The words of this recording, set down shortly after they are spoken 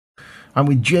I'm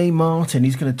with Jay Martin.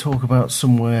 He's going to talk about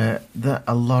somewhere that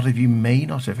a lot of you may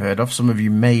not have heard of. Some of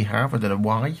you may have. I don't know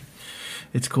why.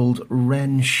 It's called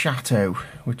Rennes Chateau,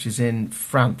 which is in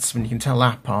France. I mean, you can tell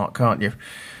that part, can't you?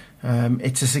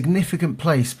 It's a significant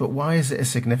place, but why is it a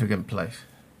significant place?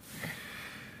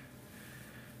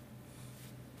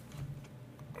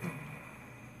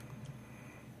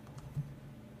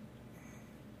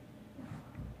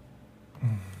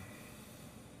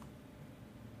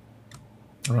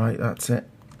 Right, that's it.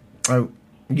 Oh,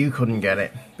 you couldn't get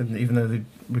it, even though the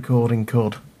recording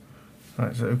could.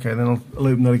 Right, so okay, then I'll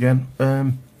open that again.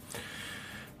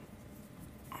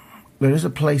 There is a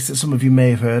place that some of you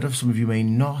may have heard of, some of you may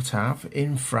not have,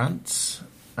 in France,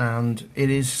 and it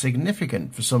is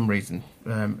significant for some reason.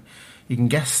 You can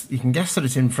guess that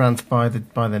it's in France by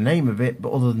the name of it,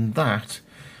 but other than that,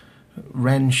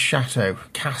 Rennes Chateau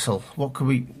Castle. What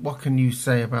can you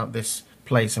say about this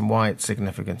place and why it's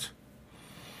significant?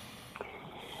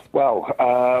 Well,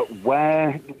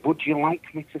 where would you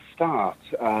like me to start?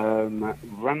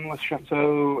 Rennes le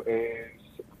Chateau is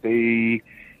the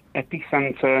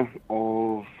epicenter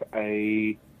of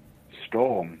a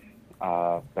storm,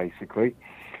 basically.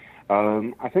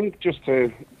 I think just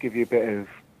to give you a bit of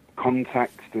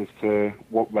context as to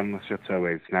what Rennes le Chateau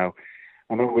is. Now,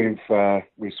 I know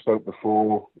we've spoke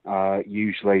before,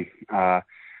 usually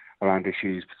around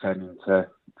issues pertaining to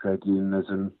trade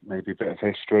unionism, maybe a bit of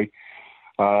history.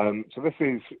 So this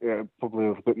is probably a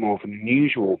little bit more of an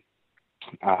unusual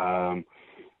talk,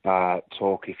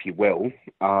 if you will.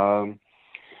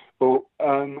 But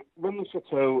Rennes le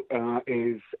Chateau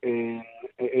is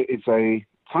a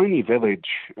tiny village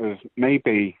of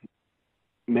maybe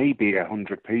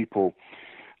 100 people,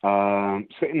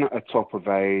 sitting at the top of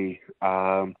a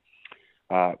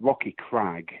rocky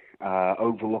crag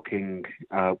overlooking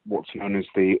what's known as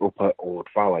the Upper Ord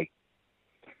Valley.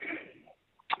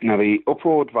 Now, the Upper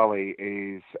Ord Valley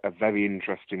is a very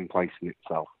interesting place in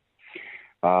itself.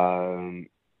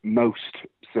 Most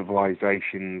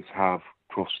civilizations have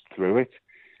crossed through it.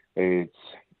 It's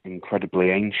incredibly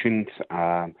ancient,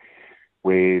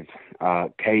 with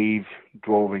cave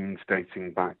drawings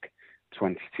dating back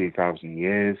 22,000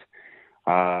 years,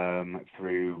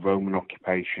 through Roman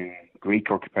occupation,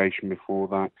 Greek occupation before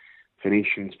that,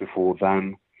 Phoenicians before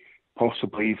them,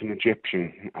 possibly even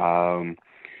Egyptian.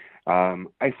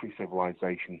 Every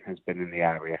civilization has been in the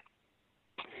area.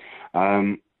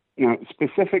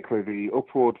 Specifically, the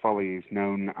Upper Ord Valley is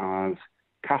known as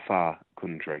Cathar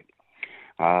country,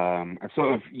 a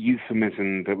sort of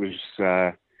euphemism that was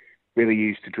really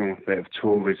used to drum up a bit of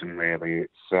tourism, really.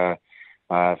 It's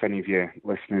if any of your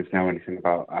listeners know anything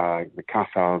about the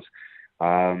Cathars,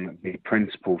 the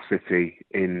principal city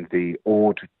in the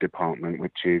Ord department,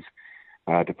 which is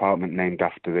a department named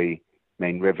after the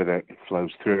main river that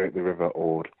flows through it, the River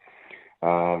Ord.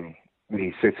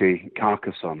 The city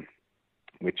Carcassonne,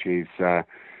 which is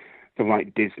something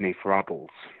like Disney for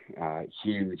adults,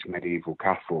 huge medieval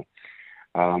castle.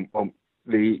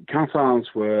 The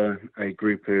Cathars were a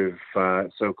group of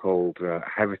so-called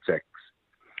heretics.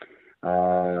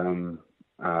 Whether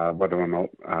or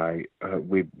not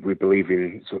we believe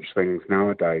in such things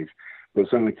nowadays, but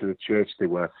certainly to the church they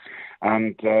were.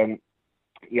 And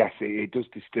yes, it does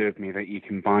disturb me that you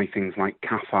can buy things like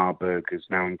Cathar burgers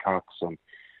now in Carcassonne,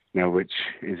 which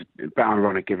is a bit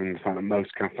ironic given the fact that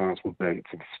most Cathars were burnt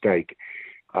to the stake.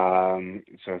 So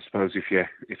I suppose if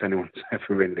anyone's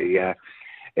ever in the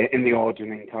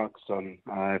Orden in Carcassonne,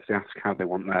 if they ask how they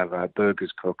want their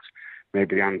burgers cooked,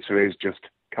 maybe the answer is just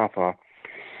Cathar.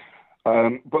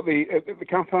 But the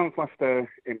Cathars left their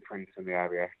imprint in the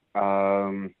area.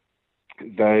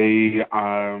 They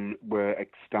were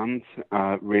extant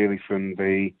really from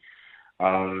the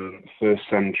 1st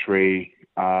century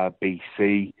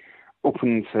BC up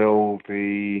until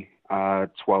the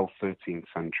 12th, 13th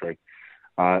century.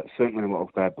 Certainly a lot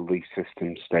of their belief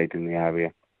systems stayed in the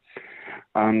area.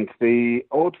 And the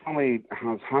Ord Valley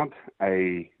has had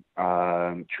a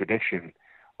tradition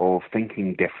of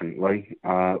thinking differently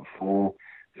for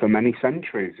many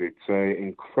centuries. It's an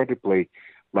incredibly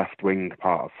left-wing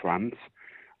part of France.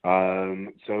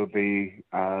 So the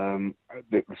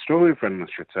story of Rennes le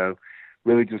Chateau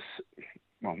really just,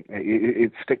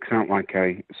 it sticks out like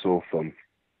a sore thumb.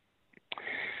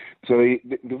 So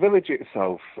the village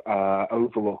itself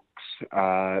overlooks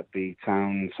the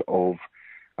towns of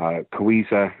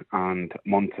Coisa and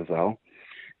Montezel.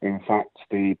 In fact,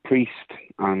 the priest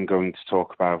I'm going to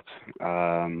talk about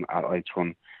later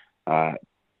on,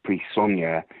 priest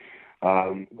Sauniere,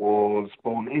 was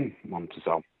born in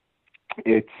Montezel.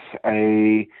 It's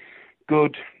a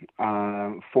good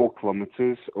 4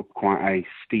 kilometres up quite a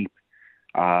steep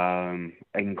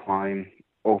incline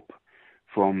up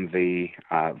from the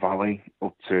valley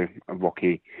up to a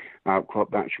rocky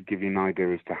outcrop. That should give you an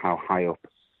idea as to how high up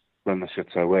Rennes le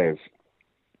Chateau is.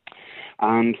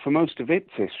 And for most of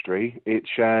its history, it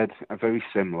shared a very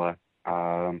similar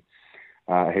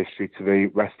history to the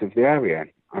rest of the area.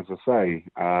 As I say,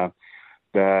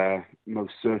 there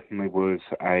most certainly was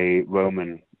a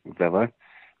Roman villa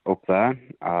up there.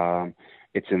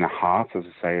 It's in the heart, as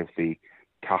I say, of the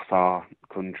Cathar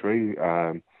country.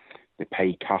 The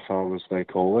Pay Cathar, as they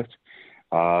call it.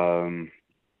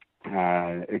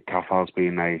 Cathar's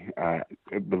been a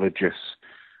religious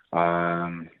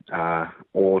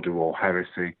order or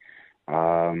heresy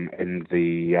in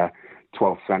the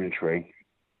 12th century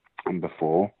and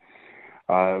before.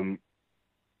 There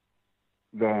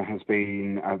has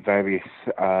been various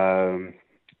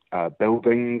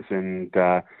buildings, and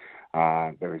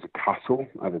there is a castle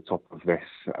at the top of this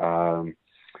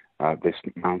this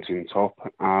mountain top,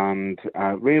 and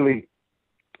really,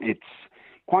 it's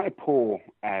quite a poor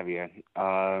area.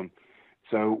 So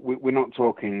we're not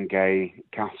talking a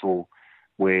castle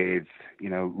with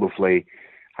lovely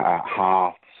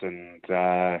hearths and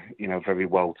very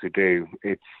well to do.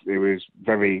 It was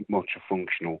very much a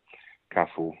functional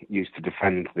castle used to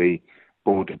defend the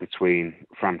border between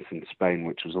France and Spain,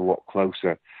 which was a lot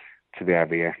closer to the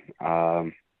area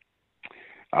in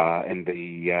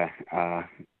the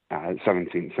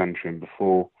 17th century and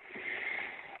before.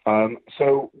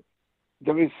 So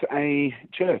there is a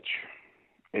church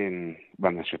in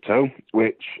Rennes le Chateau,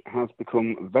 which has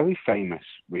become very famous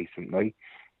recently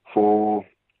for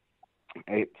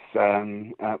its,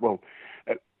 for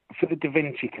the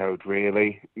DaVinci Code,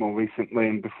 really, more recently,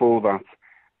 and before that,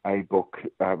 a book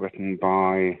written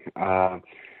by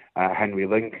Henry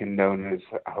Lincoln, known as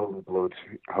Holy Blood,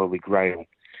 Holy Grail,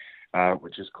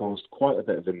 which has caused quite a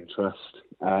bit of interest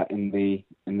in the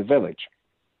village.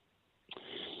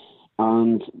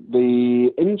 And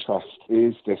the interest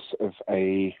is this of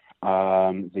the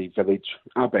village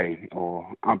abbé,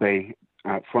 or Abbé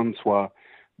Francois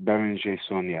Berenger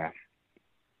Sauniere,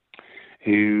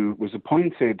 who was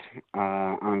appointed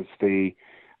as the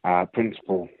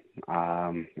principal,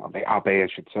 the abbé, I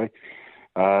should say,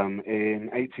 in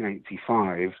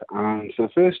 1885. And for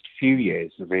the first few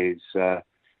years of his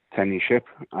tenureship,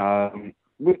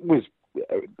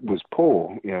 was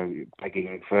poor,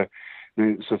 begging for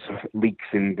sort of leaks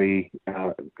in the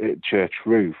church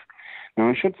roof. Now,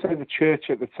 I should say the church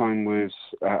at the time was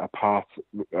a part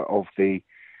of the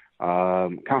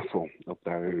castle up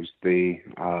there. It was the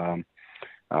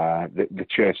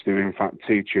church. There were in fact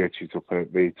two churches up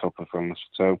at the top of Rennes le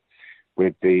Chateau,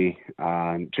 with the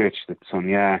church that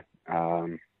Sauniere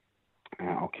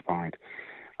occupied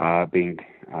being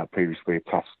previously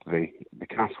attached to the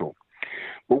castle.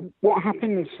 But what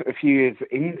happens a few years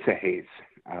into his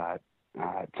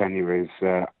tenure as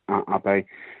abbé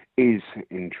is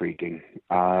intriguing.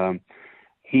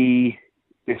 He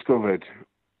discovered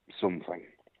something,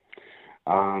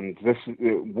 and this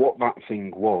what that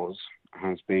thing was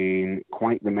has been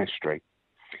quite the mystery.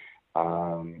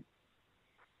 Now,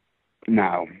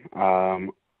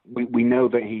 we know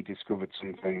that he discovered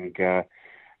something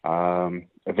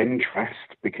of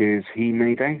interest because he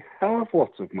made a hell of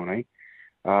lots of money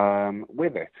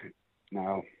with it.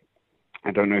 Now, I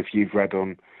don't know if you've read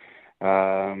on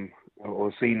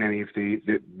or seen any of the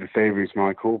theories,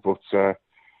 Michael, but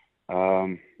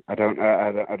I don't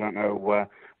know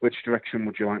which direction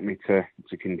would you like me to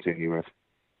continue with?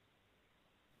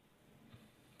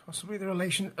 Possibly the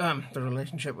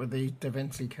relationship with the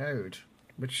DaVinci Code,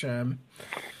 which.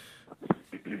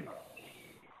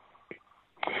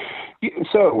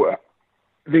 So,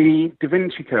 the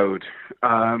DaVinci Code,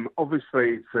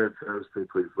 obviously, for those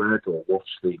people who've read or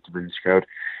watched the DaVinci Code,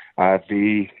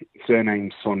 the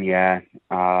surname Sauniere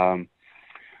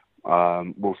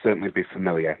will certainly be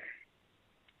familiar.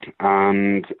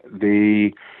 And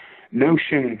the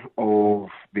notion of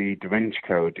the DaVinci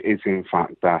Code is, in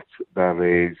fact, that there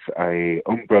is a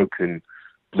unbroken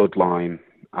bloodline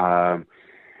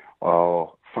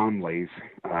or families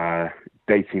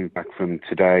dating back from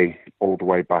today all the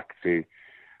way back to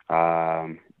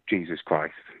Jesus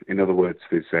Christ. In other words,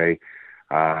 there's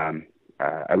a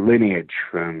lineage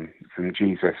from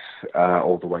Jesus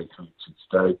all the way through to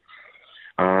today,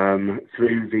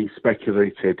 through the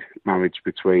speculated marriage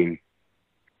between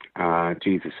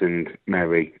Jesus and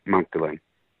Mary Magdalene.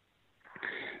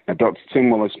 Now, Dr. Tim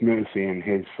Wallace Murphy, in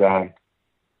his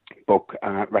book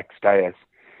Rex Deus,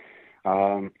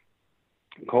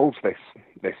 calls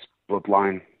this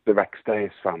bloodline the Rex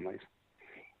Deus families.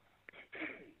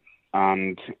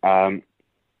 And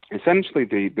essentially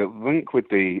the link with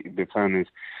the town is,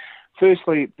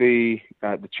 firstly, the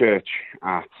church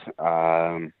at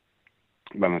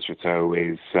Rennes le Chateau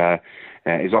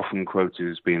is often quoted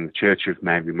as being the Church of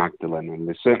Mary Magdalene, and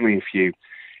there's certainly a few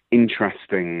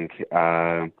interesting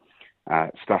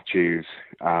statues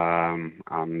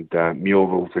and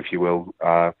murals, if you will,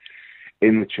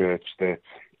 in the church that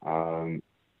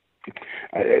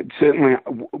it certainly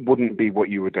wouldn't be what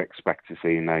you would expect to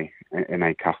see in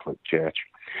a Catholic church.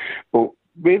 But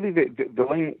really, the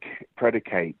link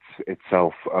predicates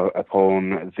itself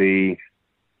upon the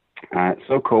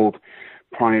so-called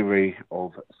Priory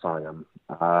of Sion,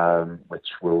 which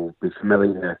will be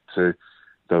familiar to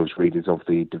those readers of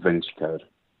the DaVinci Code.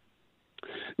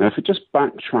 Now, if we just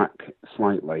backtrack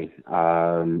slightly,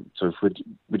 so if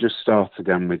we just start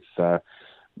again with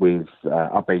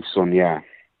Abbé Sauniere.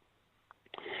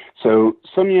 So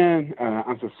Sauniere,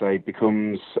 as I say,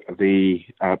 becomes the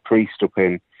priest up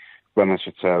in Rennes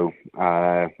le Chateau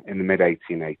in the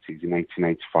mid-1880s, in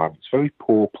 1885. It's a very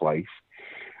poor place,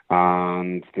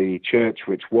 and the church,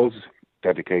 which was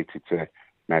dedicated to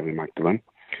Mary Magdalene,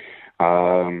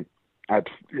 had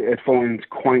fallen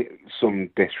quite some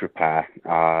disrepair,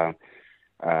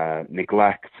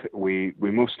 neglect. We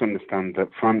must understand that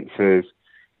France has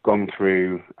gone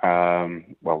through a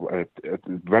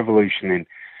revolution in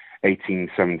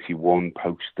 1871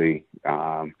 post the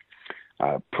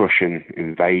Prussian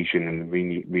invasion and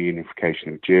the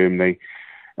reunification of Germany.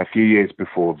 A few years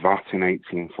before that, in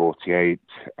 1848,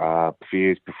 a few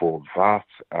years before that,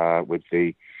 with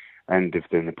the end of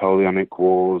the Napoleonic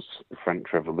Wars, the French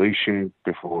Revolution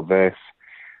before this.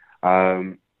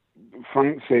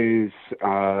 France is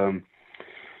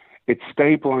it's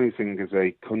stabilising as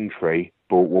a country,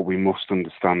 but what we must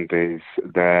understand is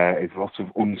there is a lot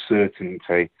of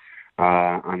uncertainty,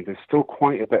 and there's still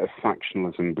quite a bit of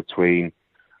factionalism between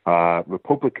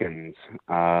Republicans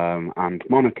and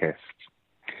monarchists.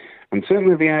 And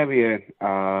certainly the area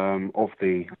of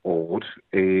the Ord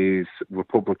is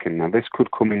Republican. Now, this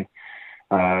could come in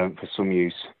for some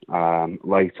use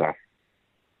later.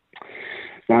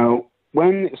 Now,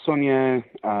 when Sauniere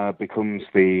becomes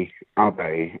the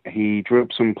abbé, he drew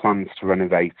up some plans to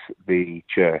renovate the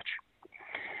church.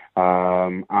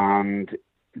 And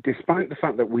despite the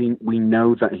fact that we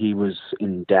know that he was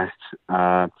in debt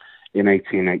in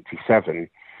 1887,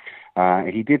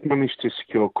 he did manage to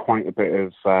secure quite a bit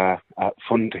of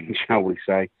funding, shall we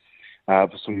say,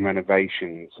 for some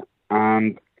renovations.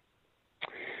 And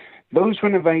those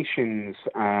renovations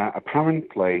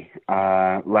apparently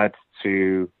led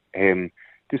to him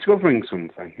discovering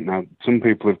something. Now, some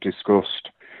people have discussed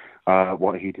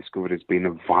what he discovered as being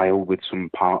a vial with some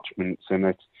parchments in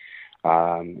it.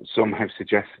 Some have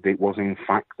suggested it was, in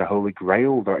fact, the Holy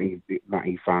Grail that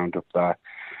he found up there.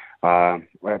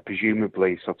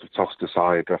 Presumably sort of tossed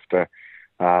aside after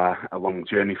a long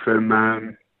journey from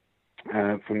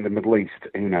the Middle East.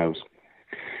 Who knows?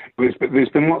 But there's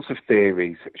been lots of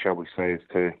theories, shall we say, as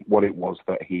to what it was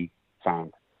that he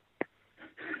found.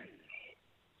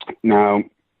 Now,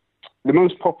 the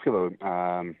most popular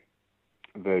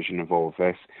version of all of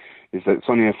this is that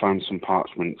Sauniere found some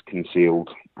parchments concealed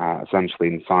essentially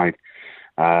inside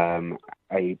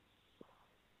a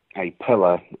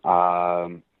pillar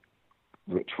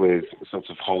which was sort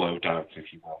of hollowed out,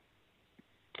 if you will.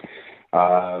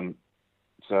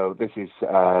 So this is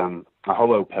a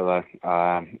hollow pillar,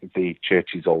 the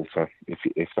church's altar,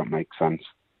 if that makes sense.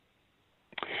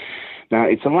 Now,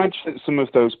 it's alleged that some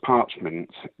of those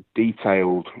parchments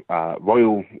detailed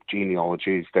royal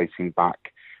genealogies dating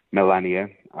back millennia,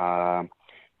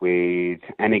 with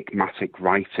enigmatic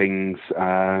writings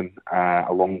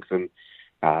along them,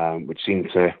 which seem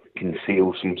to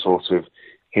conceal some sort of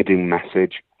hidden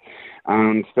message.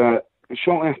 And that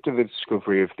shortly after the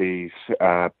discovery of these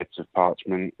bits of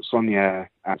parchment, Sauniere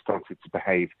started to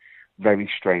behave very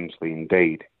strangely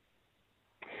indeed.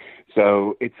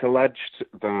 So it's alleged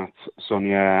that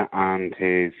Sauniere and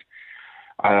his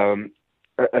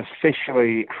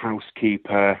officially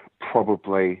housekeeper,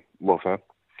 probably lover,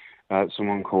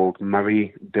 someone called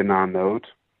Marie de Narnaud,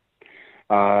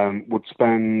 would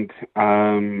spend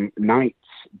nights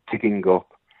digging up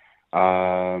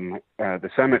the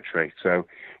cemetery. So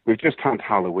we've just had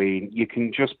Halloween. You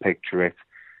can just picture it.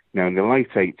 In the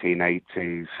late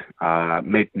 1880s,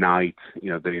 midnight,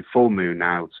 the full moon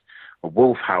out, a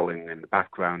wolf howling in the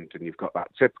background, and you've got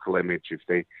that typical image of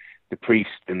the priest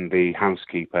and the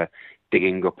housekeeper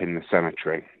digging up in the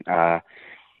cemetery.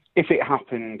 If it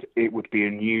happened, it would be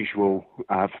unusual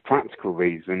for practical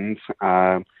reasons,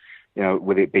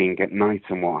 with it being at night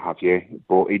and what have you.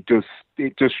 But it does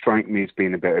strike me as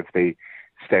being a bit of the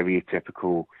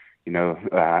stereotypical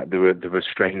there were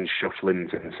strange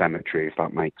shufflings in the cemetery, if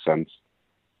that makes sense.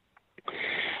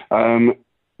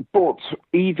 But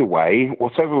either way,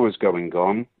 whatever was going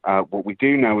on, what we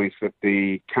do know is that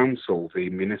the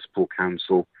municipal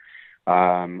council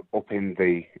up in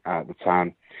the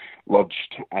town,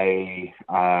 lodged a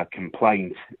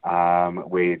complaint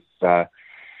with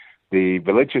the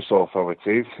religious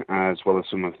authorities, as well as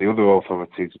some of the other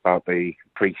authorities, about the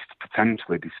priest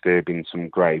potentially disturbing some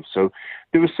graves. So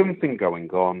there was something going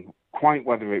on. Quite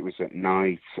whether it was at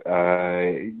night,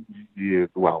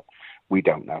 we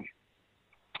don't know.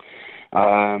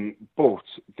 But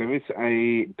there is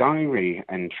a diary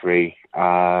entry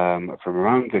from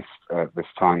around this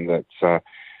time that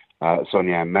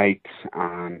Sauniere makes,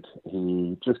 and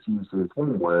he just uses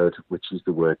one word, which is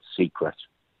the word secret.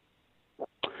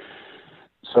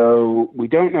 So we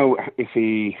don't know if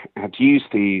he had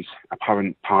used these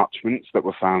apparent parchments that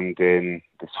were found in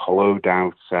this hollowed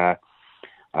out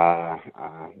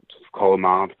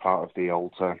colonnade part of the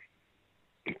altar,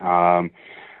 and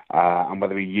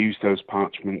whether he used those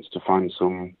parchments to find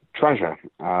some treasure.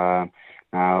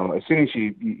 Now, as soon as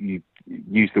you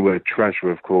use the word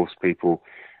treasure, of course, people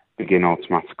begin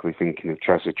automatically thinking of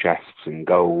treasure chests and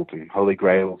gold and holy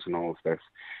grails and all of this.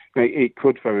 It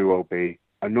could very well be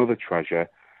another treasure,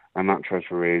 and that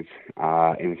treasure is,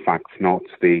 in fact, not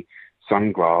the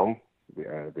Saint Graal,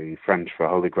 the French for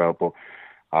Holy Grail, but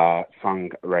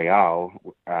Sang Real,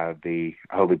 the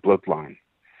Holy Bloodline,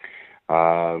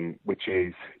 which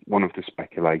is one of the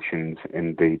speculations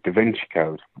in the DaVinci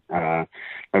Code. Now,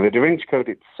 the DaVinci Code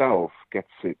itself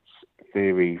gets its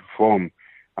theory from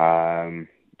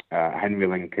Henry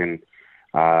Lincoln,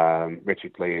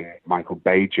 Richard Lee, and Michael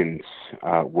Bajan's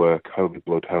work, Holy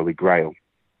Blood, Holy Grail,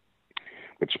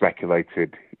 which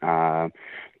speculated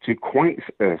to quite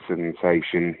a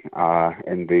sensation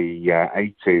in the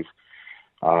 80s,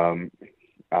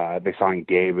 this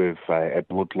idea of a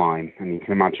bloodline, and you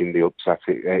can imagine the upset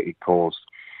it caused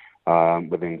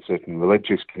within certain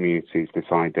religious communities,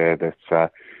 this idea that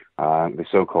the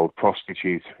so-called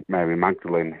prostitute Mary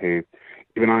Magdalene, who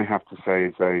even I have to say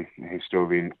as a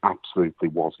historian absolutely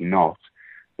was not,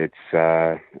 it's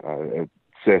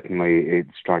certainly, it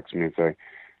strikes me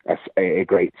as a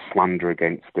great slander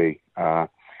against the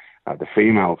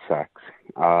female sex.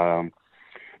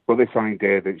 But this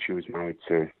idea that she was married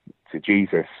to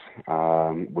Jesus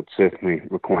would certainly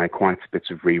require quite a bit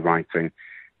of rewriting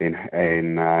in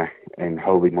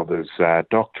Holy Mother's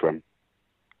doctrine.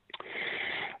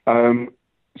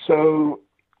 So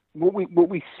what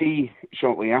we see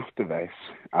shortly after this,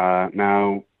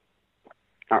 now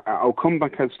I'll come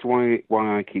back as to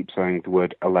why I keep saying the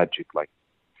word allegedly.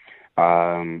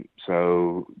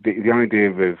 So the idea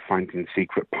of finding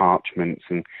secret parchments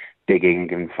and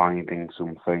digging and finding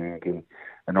something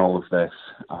and all of this,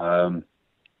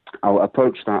 I'll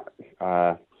approach that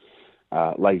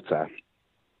later.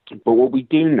 But what we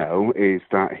do know is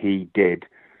that he did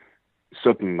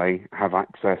suddenly have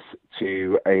access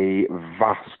to a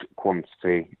vast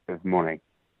quantity of money.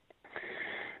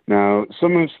 Now,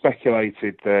 some have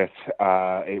speculated that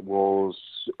it was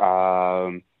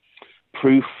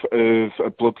proof of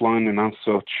a bloodline, and as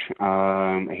such,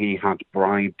 he had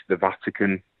bribed the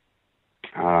Vatican.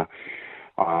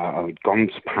 He'd gone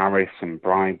to Paris and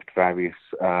bribed various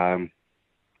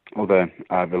other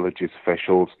religious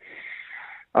officials.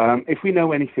 If we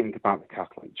know anything about the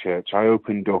Catholic Church, I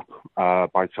opened up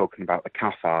by talking about the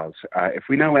Cathars. If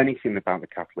we know anything about the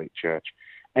Catholic Church,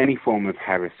 any form of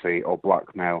heresy or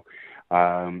blackmail,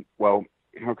 well,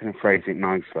 how can I phrase it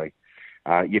nicely?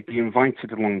 You'd be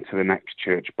invited along to the next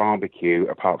church barbecue,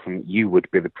 apart from you would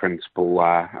be the principal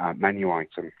menu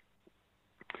item.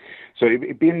 So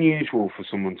it'd be unusual for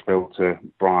someone to be able to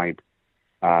bribe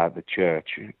the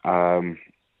church.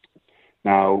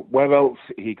 Now, where else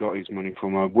he got his money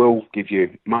from, I will give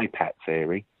you my pet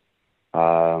theory,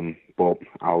 but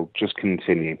I'll just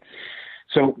continue.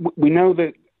 So we know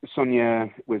that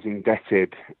Sauniere was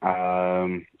indebted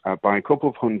by a couple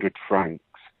of hundred francs,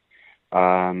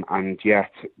 and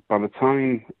yet by the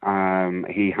time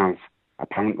he has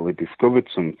apparently discovered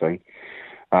something,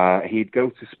 he'd go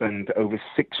to spend over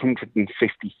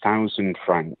 650,000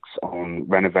 francs on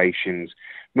renovations,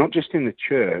 not just in the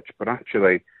church, but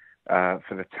actually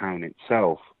for the town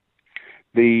itself.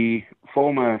 The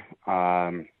former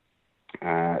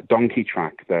donkey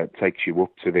track that takes you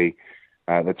up to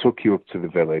that took you up to the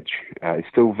village is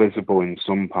still visible in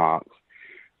some parts,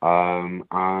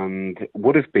 and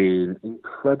would have been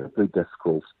incredibly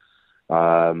difficult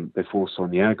before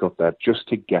Sauniere got there just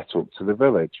to get up to the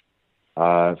village.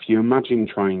 If you imagine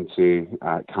trying to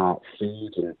cart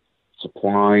food and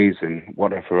supplies and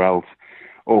whatever else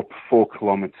up 4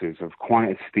 kilometres of quite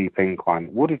a steep incline.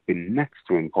 It would have been next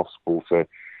to impossible to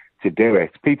do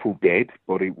it. People did,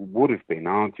 but it would have been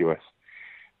arduous.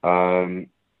 And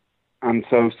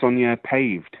so Sauniere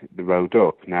paved the road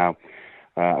up. Now,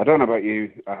 I don't know about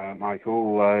you,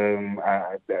 Michael.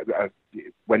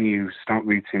 When you start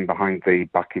rooting behind the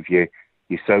back of your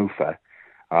sofa,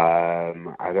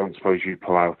 I don't suppose you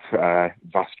pull out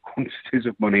vast quantities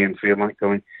of money and feel like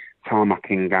going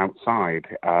tarmacking outside.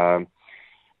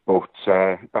 But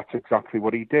that's exactly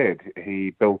what he did.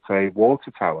 He built a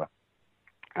water tower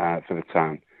for the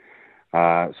town,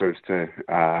 so as to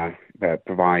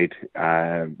provide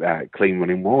clean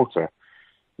running water.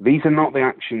 These are not the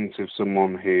actions of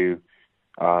someone who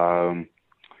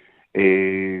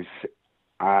is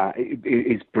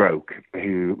broke,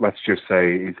 who, let's just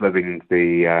say, is living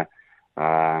the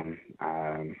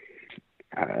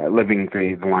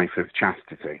life of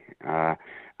chastity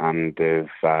and of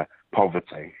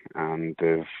poverty and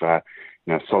of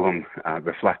solemn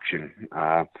reflection.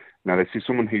 Now, this is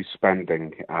someone who's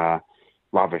spending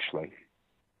lavishly.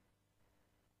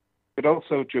 But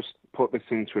also, just put this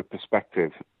into a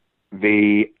perspective,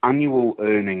 the annual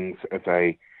earnings of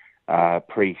a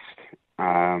priest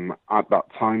at that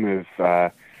time of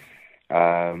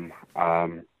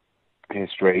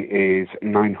history is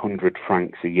 900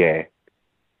 francs a year.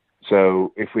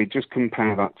 So if we just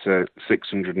compare that to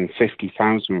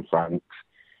 650,000 francs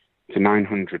to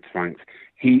 900 francs,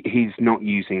 he's not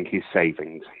using his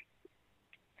savings.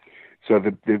 So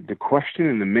the question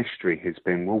and the mystery has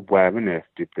been, well, where on earth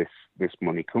did this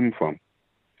money come from?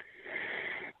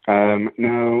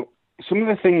 Now, some of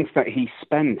the things that he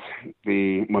spent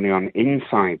the money on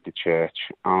inside the church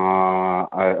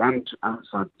and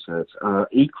outside the church are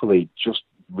equally just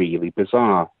really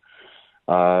bizarre.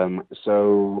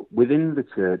 So within the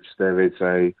church, there is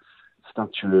a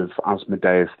statue of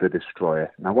Asmodeus the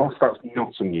Destroyer. Now, whilst that's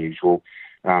not unusual,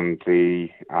 the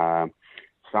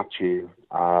statue,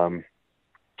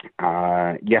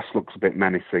 yes, looks a bit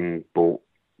menacing, but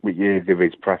there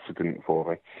is precedent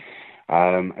for it.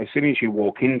 As soon as you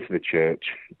walk into the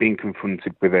church, being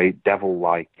confronted with a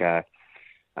devil-like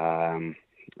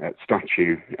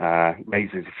statue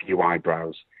raises a few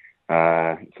eyebrows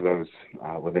to those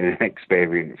with an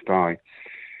experienced eye.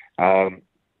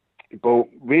 But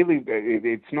really,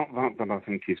 it's not that I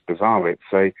think is bizarre.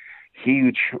 It's a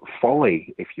huge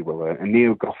folly, if you will, a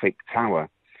neo-Gothic tower,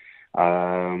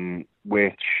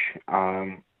 which,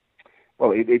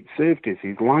 it served as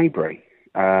his library.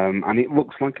 And it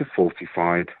looks like a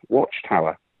fortified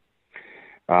watchtower.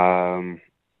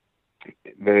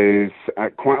 There's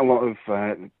quite a lot of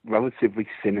relatively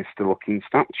sinister-looking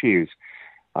statues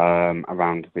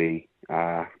around the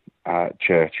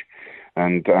church.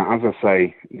 And as I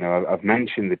say, I've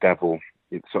mentioned the devil.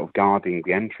 It's sort of guarding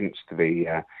the entrance to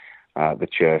the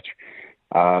church.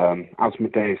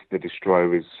 Asmodeus the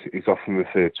Destroyer is often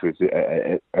referred to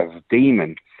as a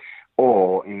demon,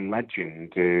 or in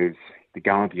legend is the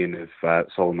guardian of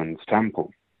Solomon's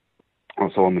temple, or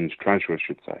Solomon's treasure, I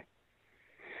should say.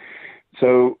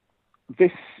 So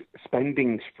this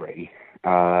spending spree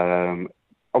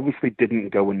obviously didn't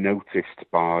go unnoticed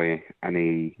by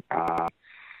any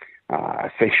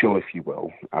official, if you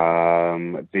will.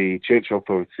 The church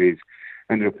authorities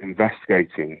ended up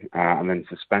investigating and then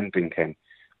suspending him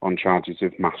on charges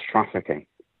of mass trafficking.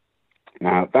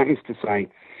 Now, that is to say,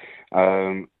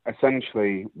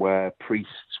 essentially where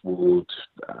priests would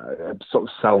sort of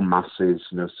sell masses,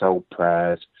 sell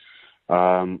prayers.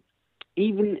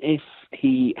 Even if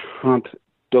he had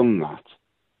done that,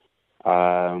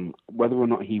 whether or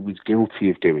not he was guilty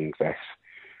of doing this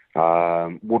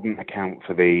wouldn't account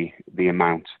for the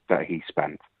amount that he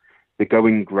spent. The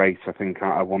going rate, I think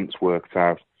I once worked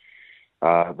out,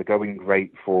 the going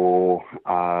rate for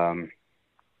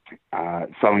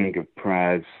selling of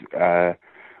prayers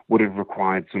would have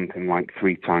required something like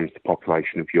 3 times the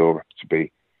population of Europe to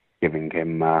be giving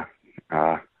him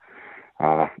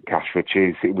cash, which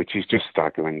is just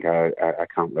staggering. I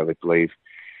can't really believe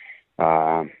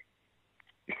that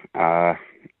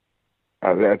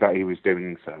he was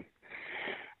doing so.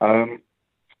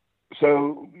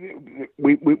 So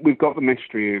we've got the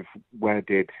mystery of where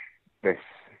did this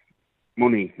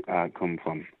money come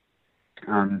from,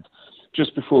 and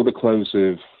just before the close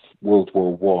of World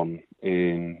War I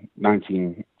in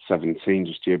 1917,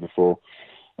 just a year before,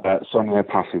 Sauniere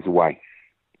passes away.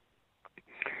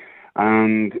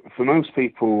 And for most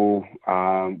people,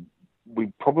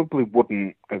 we probably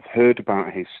wouldn't have heard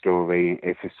about his story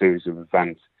if a series of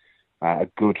events a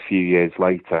good few years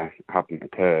later hadn't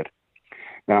occurred.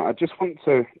 Now, I just want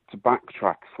to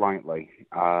backtrack slightly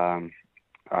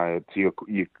to your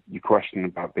question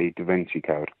about the DaVinci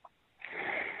Code.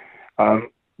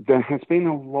 There has been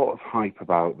a lot of hype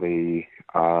about the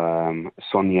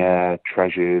Sauniere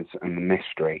treasures and the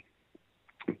mystery,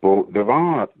 but there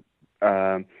are.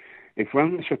 If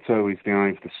Rennes le Chateau is the eye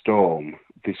of the storm,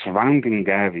 the surrounding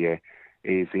area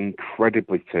is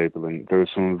incredibly turbulent. There are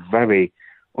some very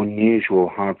unusual,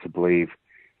 hard to believe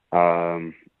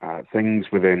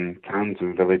things within towns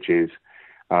and villages,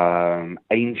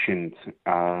 ancient,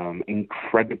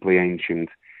 incredibly ancient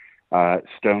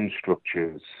stone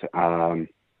structures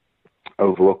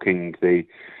overlooking the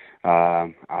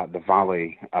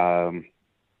valley,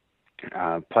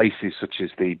 places such as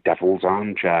the Devil's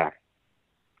Armchair,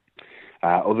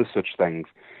 other such things.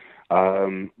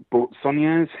 But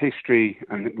Sauniere's history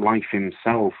and life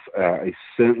himself is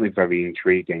certainly very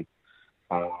intriguing,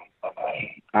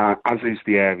 as is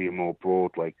the area more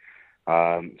broadly.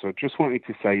 So I just wanted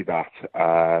to say that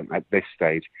at this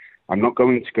stage. I'm not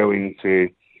going to go into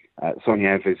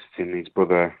Sauniere visiting his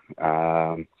brother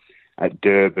at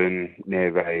Durban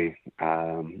near a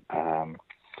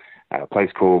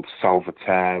place called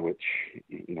Salvaterre, which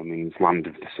means land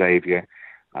of the Saviour,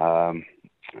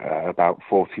 about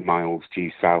 40 miles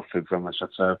due south of Rennes le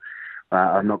Chateau.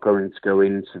 I'm not going to go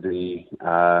into the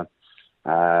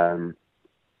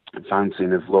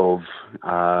fountain of love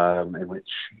in which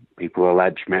people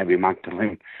allege Mary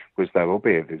Magdalene was there,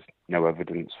 albeit there's no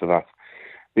evidence for that.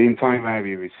 The entire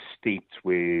area is steeped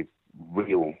with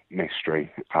real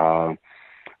mystery. And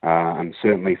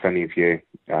certainly if any of your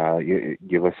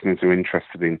listeners are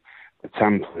interested in the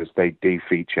Templars, they do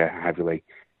feature heavily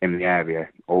in the area,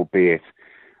 albeit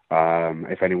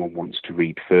if anyone wants to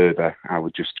read further, I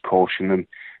would just caution them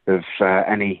of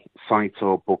any site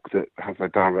or book that has a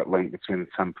direct link between the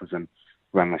Templars and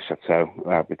Rennes le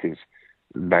Chateau, because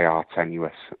they are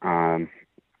tenuous.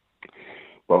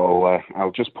 Well,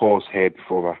 I'll just pause here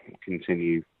before I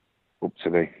continue up to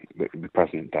the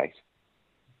present date.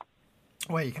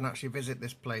 Well, you can actually visit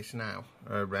this place now,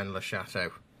 Rennes le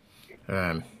Chateau.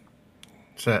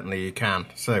 Certainly you can.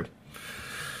 So,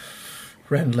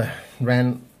 Rennes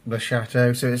le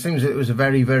Chateau. So it seems it was a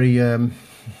very, very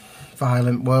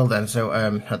violent world then. So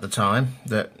at the time,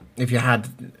 that if you had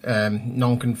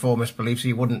non-conformist beliefs,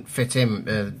 you wouldn't fit in.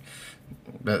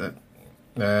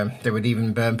 They would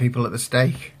even burn people at the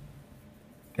stake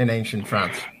in ancient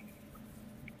France.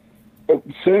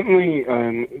 Certainly,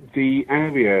 the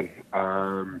area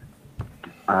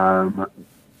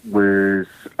was.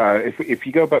 If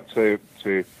you go back to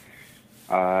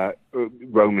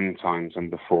Roman times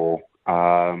and before,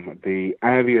 the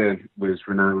area was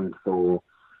renowned for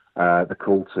the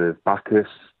cult of Bacchus.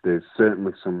 There's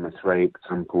certainly some Mithraic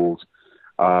temples.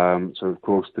 So, of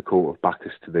course, the cult of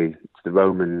Bacchus to the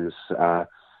Romans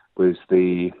was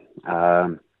the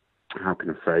how can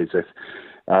I phrase it?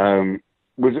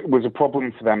 Was a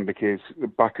problem for them because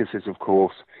Bacchus is, of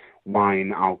course,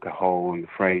 wine, alcohol, and the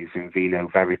phrase in vino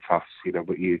veritas,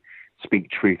 but you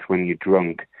speak truth when you're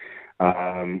drunk,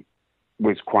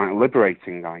 was quite a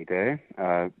liberating idea,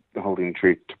 holding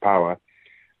truth to power.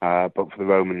 But for the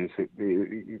Romans,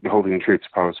 holding truth to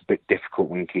power was a bit difficult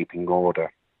when keeping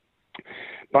order.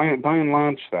 By and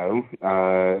large, though,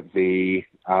 the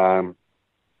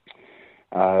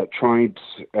tribes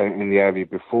in the area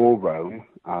before Rome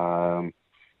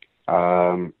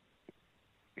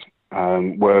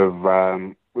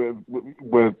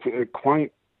were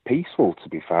quite peaceful, to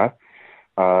be fair.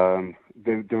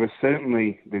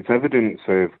 There's evidence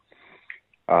of,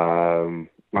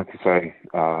 like I say,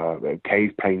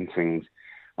 cave paintings.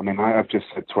 I mean, I've just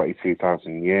said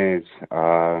 22,000 years.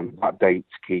 That date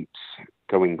keeps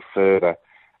going further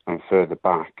and further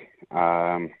back.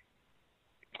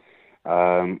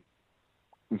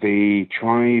 The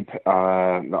tribe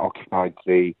that occupied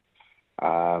the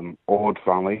Ord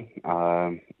Valley,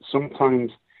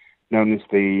 sometimes known as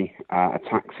the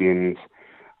Ataxians,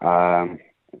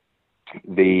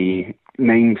 the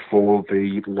name for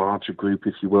the larger group,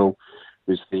 if you will,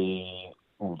 was the.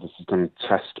 Oh, this is going to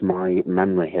test my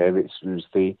memory here. It was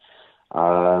the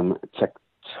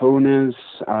Tectonas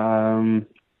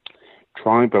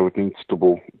tribe. I would need to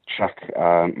double check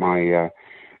my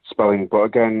spelling, but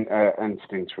again,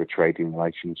 entered into a trading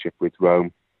relationship with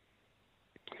Rome.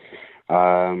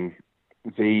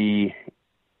 The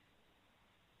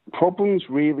problems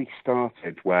really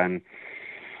started when,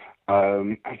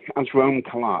 as Rome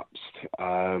collapsed,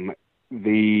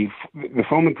 the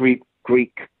former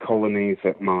Greek colonies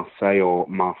at Marseille or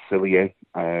Marsilia,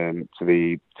 to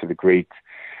the Greeks,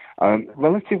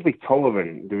 relatively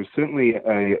tolerant. There was certainly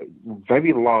a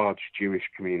very large Jewish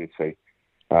community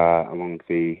along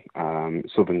the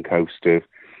southern coast of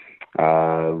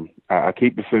I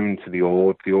keep referring to the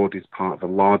Ord. The Ord is part of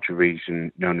a larger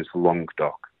region known as the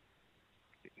Languedoc,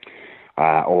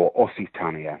 or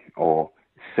Occitania, or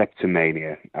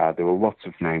Septimania. There are lots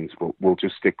of names, but we'll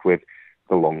just stick with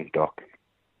the Languedoc.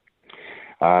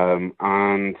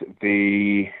 And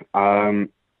the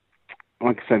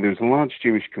like I said, there was a large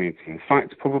Jewish community. In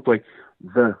fact, probably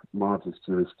the largest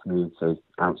Jewish community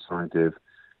outside of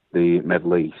the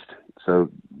Middle East. So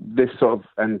this sort of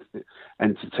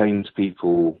entertains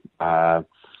people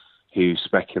who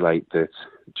speculate that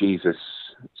Jesus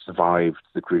survived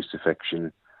the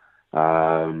crucifixion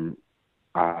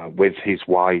with his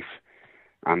wife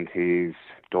and his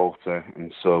daughter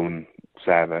and son,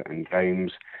 Sarah and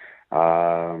James,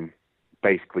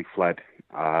 basically fled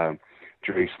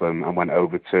Jerusalem and went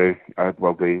over to,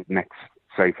 the next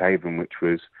safe haven, which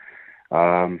was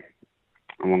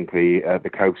along the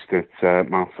coast at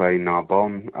Marseille,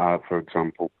 Narbonne, for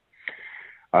example.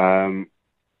 There's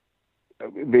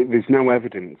no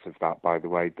evidence of that, by the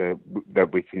way, that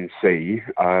we can see.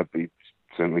 It's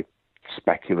certainly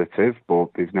speculative, but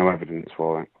there's no evidence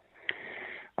for it.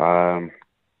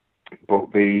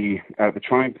 But the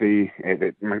tribe,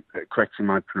 correcting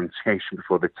my pronunciation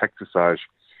before, the Texasage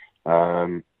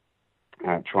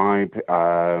tribe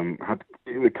had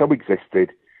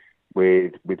coexisted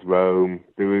with Rome.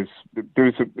 There was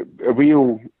a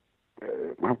real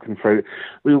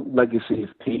real legacy of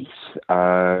peace,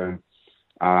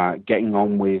 getting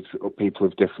on with people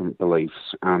of different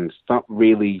beliefs, and that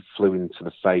really flew into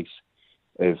the face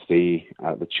of the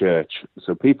church.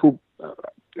 So people,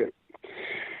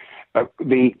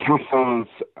 the Cathars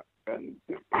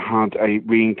had a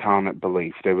reincarnate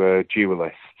belief. They were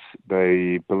dualists.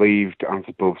 They believed as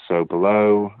above, so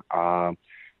below.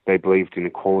 They believed in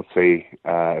equality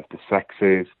of the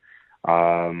sexes.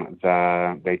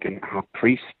 They didn't have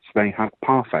priests. They had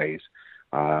parfaits,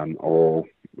 or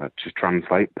to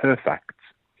translate, perfects.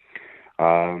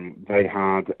 They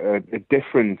had a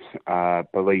different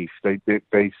belief.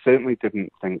 They certainly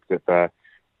didn't think that their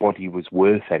body was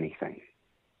worth anything.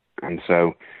 And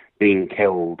so being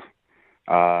killed,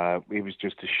 it was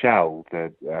just a shell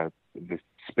that the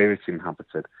spirit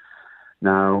inhabited.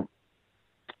 Now,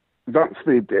 that's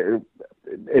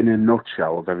in a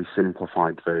nutshell, a very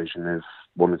simplified version of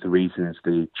one of the reasons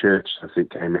the church, as it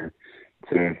came in,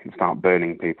 to start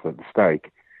burning people at the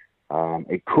stake.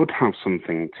 It could have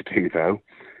something to do, though,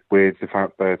 with the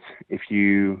fact that if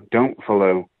you don't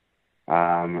follow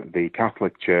the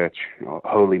Catholic Church, or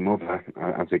Holy Mother,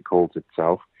 as it calls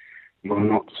itself, you're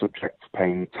not subject to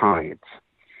paying tithes.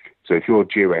 So if you're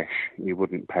Jewish, you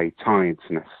wouldn't pay tithes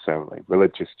necessarily,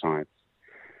 religious tithes.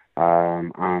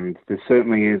 And there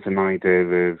certainly is an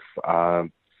idea of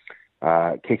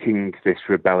kicking this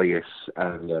rebellious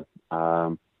area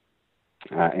into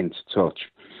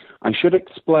touch. I should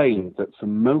explain that for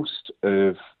most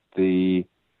of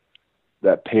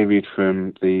that period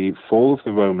from the fall of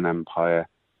the Roman Empire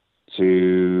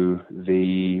to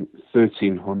the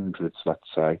 1300s, let's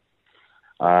say,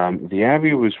 the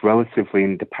area was relatively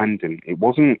independent. It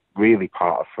wasn't really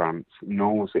part of France,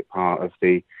 nor was it part of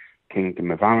the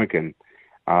Kingdom of Aragon.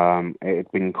 It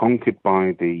had been conquered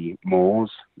by the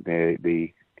Moors,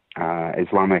 the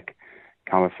Islamic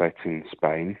Caliphate in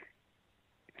Spain.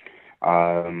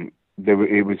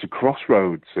 It was a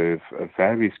crossroads of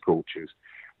various cultures,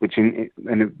 which in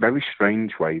a very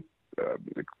strange way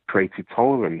created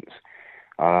tolerance.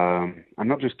 And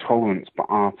not just tolerance, but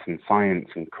art and science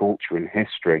and culture and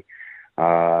history.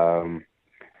 And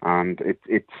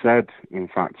it said, in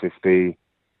fact, if the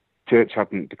church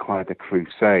hadn't declared a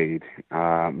crusade,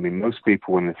 most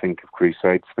people, when they think of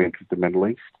crusades, think of the Middle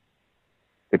East.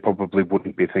 They probably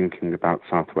wouldn't be thinking about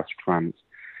southwest France.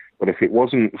 But if it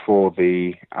wasn't for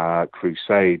the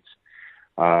crusades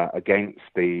against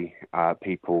the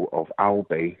people of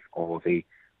Albi, or the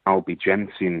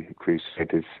Albigensian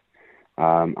Crusaders,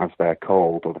 as they're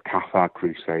called, or the Cathar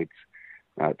Crusades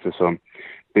to some,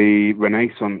 the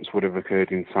Renaissance would have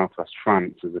occurred in southwest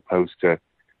France as opposed to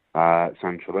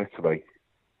central Italy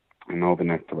and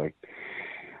northern Italy.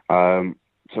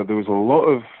 So there was a lot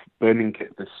of burning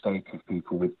at the stake of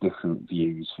people with different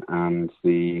views, and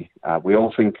we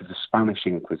all think of the Spanish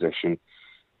Inquisition.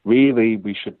 Really,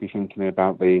 we should be thinking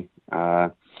about the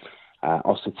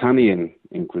Occitanian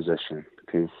Inquisition,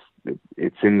 because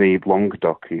it's in the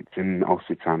Languedoc, it's in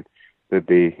Occitan, that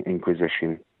the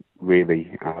Inquisition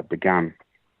really began.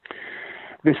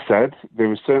 This said, there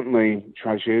were certainly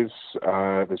treasures,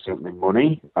 there's certainly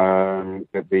money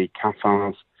that the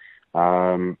Cathars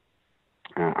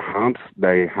had.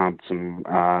 They had some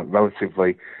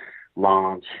relatively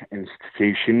large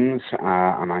institutions,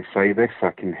 and I say this,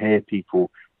 I can hear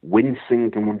people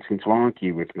wincing and wanting to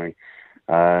argue with me.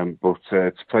 But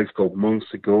it's a place called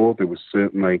Montsegur. There was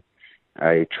certainly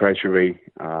a treasury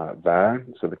there,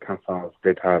 so the Cathars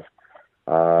did have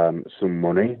some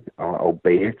money,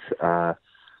 albeit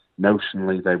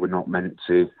notionally they were not meant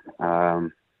to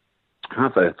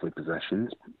have earthly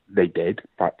possessions. They did,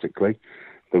 practically.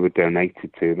 They were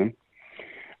donated to them.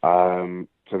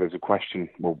 So there's a question,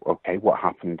 well, okay, what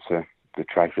happened to the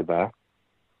treasure there?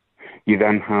 You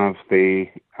then have the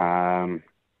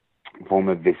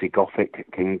former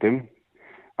Visigothic kingdom,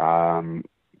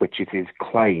 which it is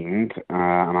claimed,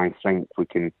 and I think we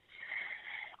can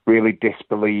really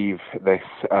disbelieve this.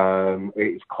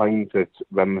 It's claimed that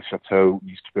Rennes le Chateau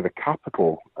used to be the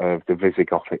capital of the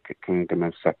Visigothic kingdom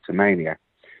of Septimania.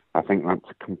 I think that's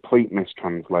a complete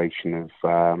mistranslation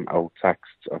of old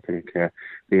texts. I think the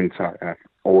entire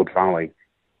Ord Valley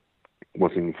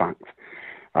was in fact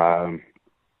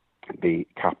the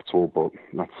capital, but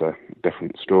that's a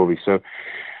different story. So,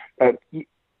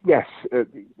 yes,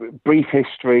 brief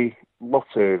history,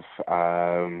 lot of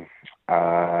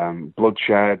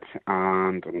bloodshed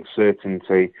and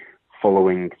uncertainty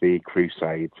following the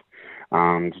Crusades.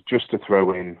 And just to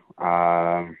throw in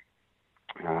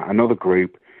another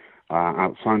group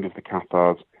outside of the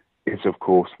Cathars is, of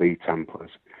course, the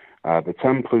Templars. The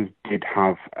Templars did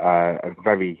have a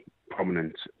very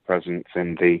prominent presence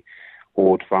in the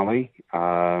Ord Valley,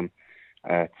 at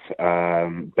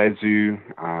Bezu,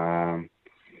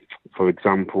 for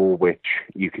example, which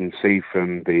you can see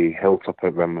from the hilltop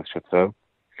at Rennes le Chateau.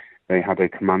 They had a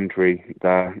commandery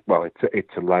there. Well,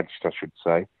 it's alleged, I should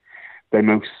say. They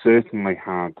most certainly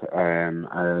had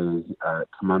a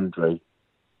commandery.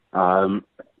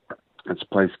 It's a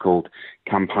place called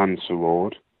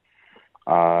Campagne-sur-Ord.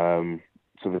 So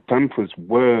the Templars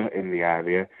were in the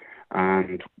area,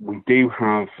 and we do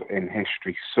have in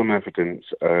history some evidence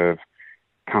of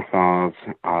Cathars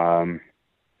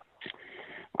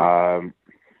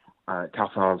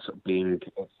Cathars being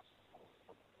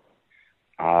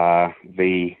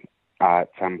the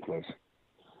Templars.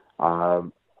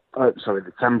 Sorry,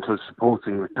 the Templars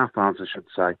supporting the Cathars, I should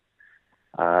say,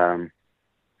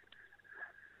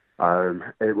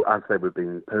 as they were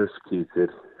being persecuted.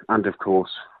 And of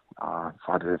course,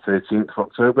 Friday the 13th of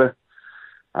October,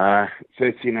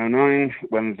 1309,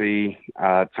 when the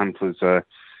Templars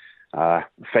are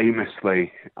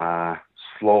famously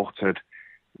slaughtered,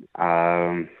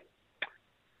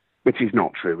 which is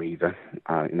not true either.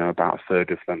 About a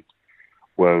third of them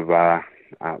were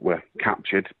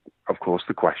captured. Of course,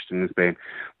 the question has been,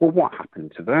 well, what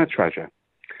happened to their treasure?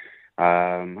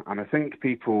 And I think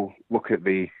people look at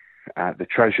the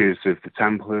treasures of the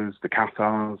Templars, the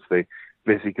Cathars, the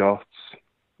Visigoths.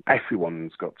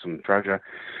 Everyone's got some treasure,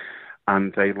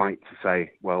 and they like to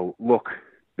say, well, look,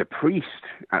 the priest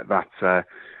at that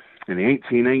in the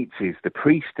 1880s, the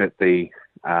priest at the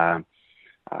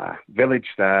village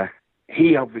there,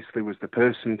 he obviously was the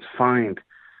person to find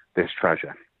this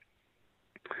treasure.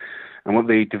 And what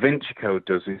the DaVinci Code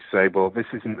does is say, well, this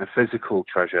isn't a physical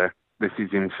treasure. This is,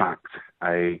 in fact,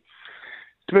 a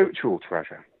spiritual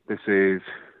treasure. This is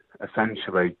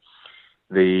essentially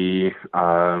the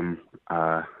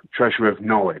treasure of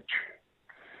knowledge,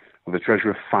 or the treasure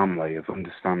of family, of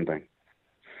understanding,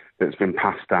 that's been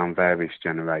passed down various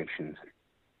generations.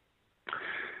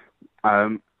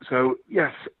 So,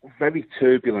 yes, very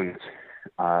turbulent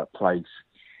place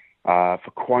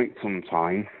for quite some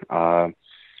time.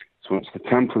 So once the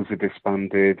Templars are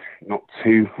disbanded, not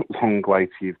too long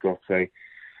later, you've got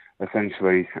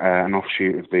essentially an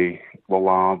offshoot of the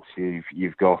Lollards.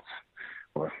 You've got,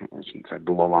 well, I shouldn't say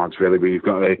the Lollards really, but you've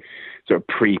got a sort of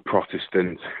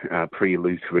pre-Protestant,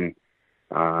 pre-Lutheran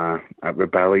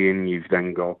rebellion. You've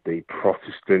then got the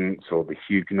Protestants, or the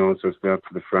Huguenots as they are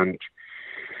to the French.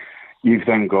 You've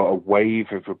then got a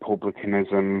wave of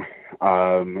republicanism.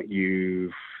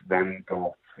 You've then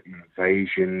got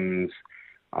invasions,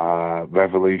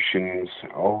 revolutions,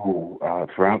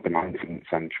 throughout the 19th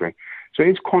century. So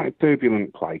it's quite a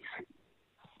turbulent place.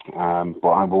 But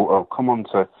I'll come on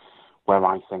to where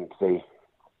I think the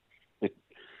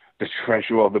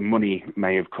treasure or the money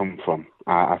may have come from.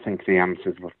 I think the answer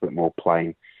is a little bit more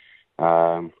plain.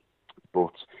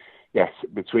 But yes,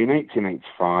 between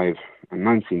 1885 and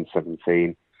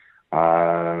 1917,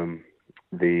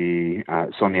 the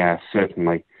Sauniere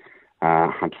certainly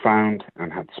had found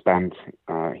and had spent.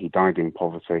 He died in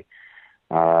poverty,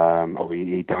 or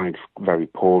he died very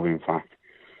poor, in fact.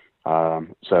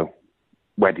 So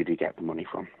where did he get the money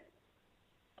from?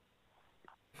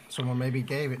 Someone maybe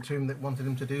gave it to him that wanted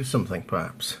him to do something,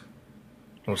 perhaps,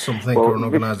 or something, or an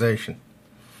organisation.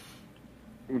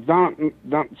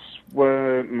 That's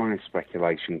where my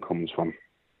speculation comes from.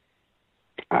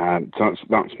 So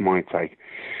that's my take.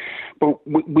 But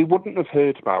we wouldn't have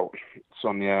heard about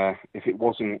Sauniere if it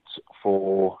wasn't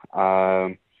for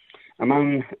a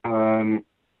man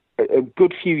a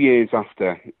good few years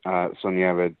after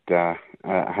Sauniere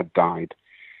had died.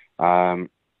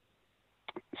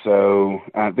 So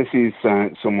this is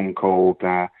someone called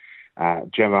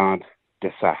Gerard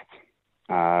Dessat,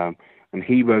 and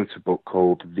he wrote a book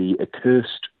called The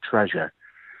Accursed Treasure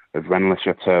of Rennes le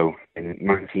Chateau in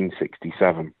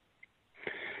 1967.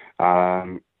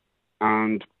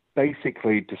 And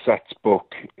basically, Dessat's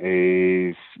book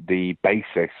is the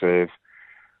basis of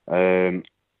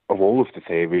all of the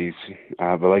theories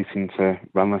relating to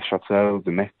Rennes le Chateau,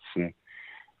 the myths, and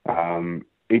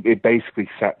it basically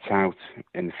sets out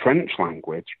in French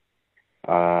language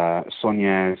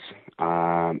Sauniere's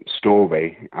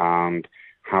story and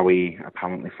how he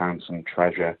apparently found some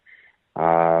treasure.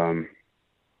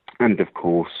 And of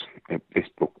course, this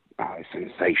book is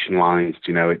sensationalized.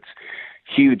 It's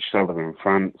huge seller in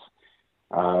France,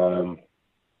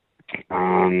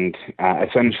 and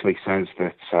essentially says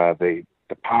that the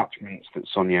parchments that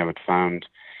Sauniere had found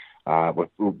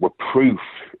were proof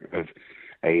of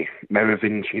a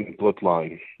Merovingian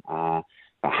bloodline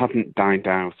that hadn't died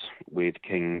out with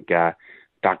King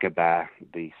Dagobert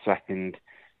II,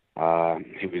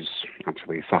 who was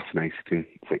actually assassinated in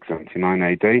 679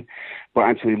 AD, but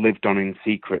actually lived on in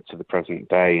secret to the present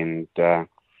day. And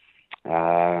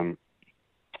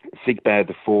Sigbert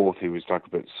IV, who was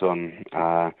Dagobert's son,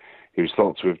 who was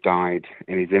thought to have died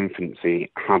in his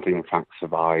infancy, had in fact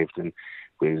survived and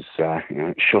was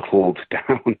shuttled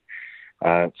down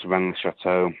to Rennes le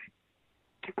Chateau,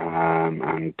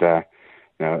 and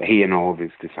he and all of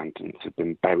his descendants have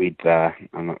been buried there,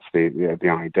 and that's the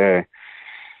idea.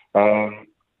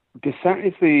 Dessat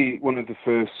is one of the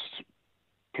first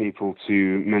people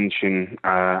to mention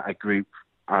a group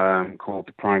called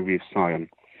the Priory of Sion.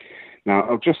 Now,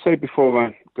 I'll just say before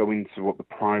I go into what the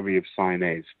Priory of Sion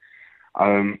is,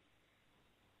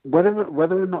 whether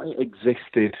or not it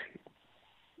existed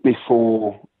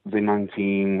before the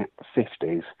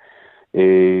 1950s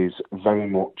is very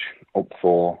much up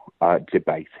for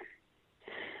debate.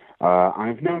 I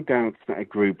have no doubt that a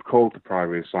group called the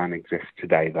Priory of Sion exists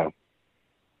today, though.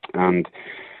 And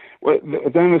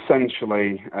then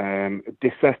essentially,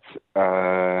 Dessat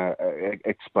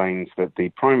explains that the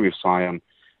Priory of Sion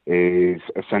is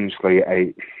essentially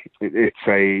a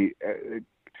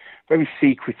very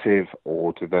secretive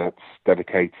order that's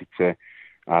dedicated to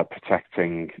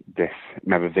protecting this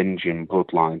Merovingian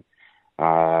bloodline,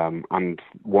 and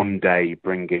one day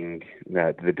bringing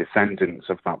the descendants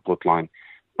of that bloodline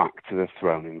back to the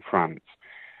throne in France.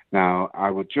 Now, I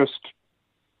would just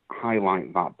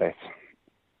highlight that bit.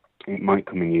 It might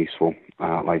come in useful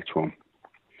later on.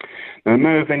 Now, the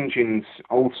Merovingians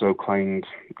also claimed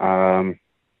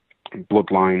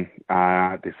bloodline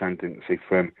descendancy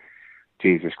from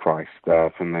Jesus Christ,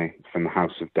 from the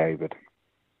house of David.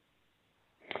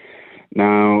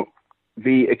 Now,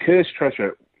 the Accursed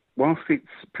Treasure, whilst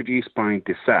it's produced by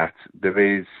Dessat, there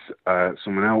is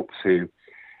someone else who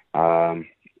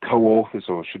co-authors,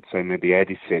 or I should say maybe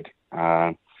edited,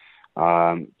 the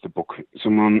book.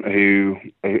 Someone who,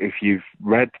 if you've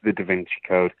read the DaVinci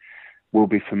Code, will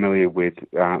be familiar with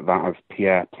that of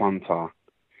Pierre Plantard.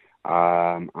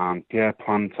 And Pierre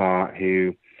Plantard,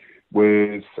 who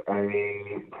was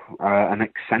an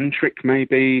eccentric,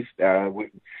 maybe.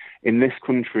 In this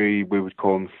country, we would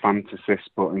call him fantasist,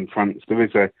 but in France, there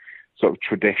is a sort of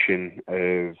tradition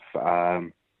of,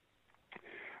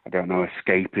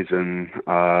 escapism,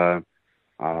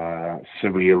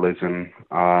 surrealism.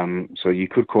 So you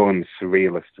could call him a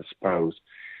surrealist, I suppose.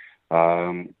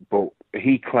 But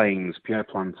Pierre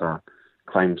Plantard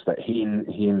claims that he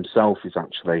himself is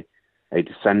actually a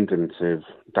descendant of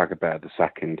Dagobert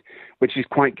II, which is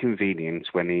quite convenient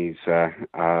when he's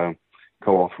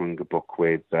co-authoring a book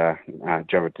with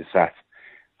Gerard Dessat.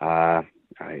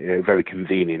 Very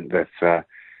convenient that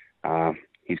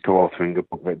he's co-authoring a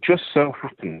book that just so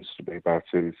happens to be about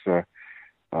his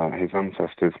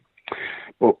ancestors.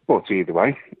 But either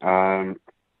way,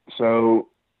 so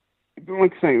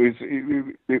like I say,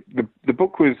 the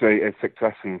book was a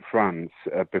success in France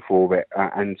before it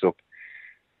ends up,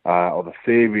 or the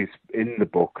theories in the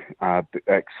book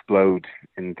explode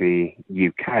in the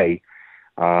UK,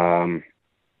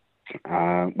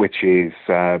 which is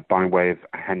by way of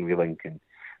Henry Lincoln.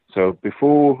 So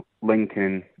before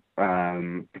Lincoln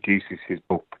produces his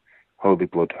book Holy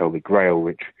Blood, Holy Grail,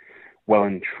 which well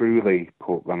and truly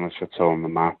put Rennes le Chateau on the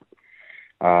map,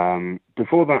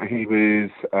 before that he was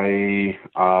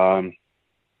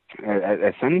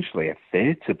essentially a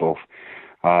theatre buff,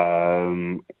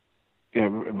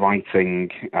 writing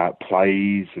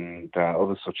plays and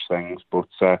other such things. But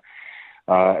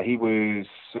he was,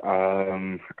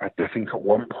 I think, at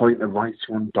one point a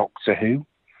writer on Doctor Who.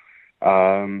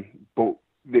 But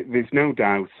there's no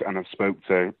doubt, and I've spoke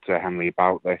to Henry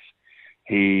about this.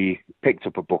 He picked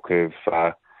up a book of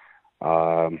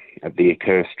The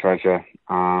Accursed Treasure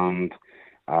and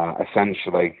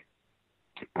essentially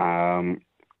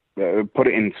put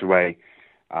it into a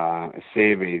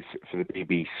series for the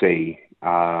BBC,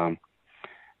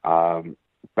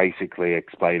 basically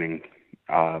explaining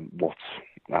what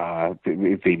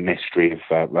the mystery of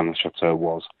Rennes le Chateau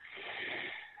was.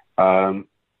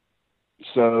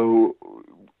 So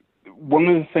one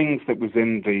of the things that was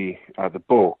in the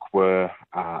book were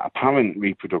apparent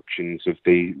reproductions of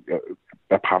the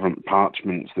apparent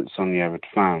parchments that Sauniere had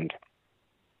found.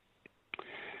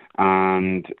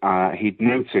 And he'd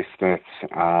noticed that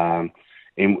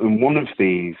in one of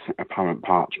these apparent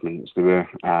parchments, there were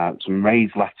some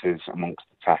raised letters amongst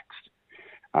the text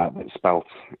that spelt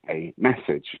a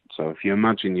message. So if you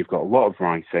imagine you've got a lot of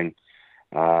writing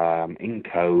in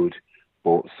code,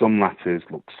 but some letters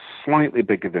look slightly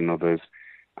bigger than others,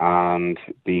 and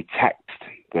the text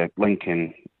that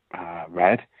Lincoln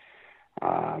read,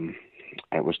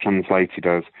 it was translated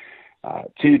as,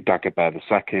 to Dagobert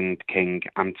II, King,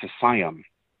 and to Siam,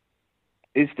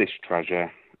 is this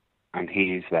treasure, and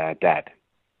he is there dead.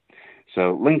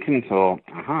 So Lincoln thought,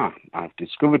 aha, I've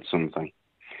discovered something.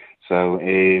 So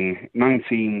in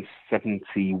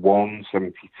 1971,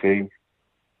 72,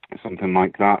 something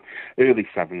like that, early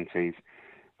 70s,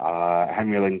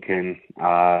 Henry Lincoln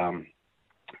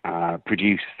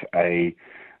produced a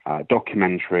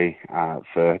documentary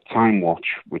for Time Watch,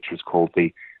 which was called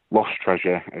The Lost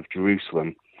Treasure of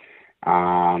Jerusalem.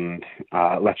 And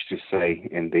let's just say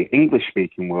in the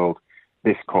English-speaking world,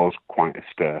 this caused quite a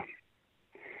stir.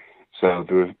 So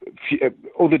there were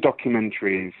other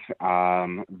documentaries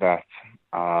that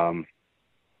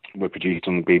were produced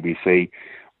on the BBC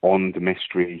on the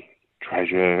mystery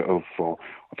treasure of, or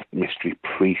the mystery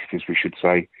priest, as we should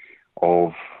say,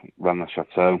 of Rennes le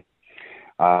Chateau.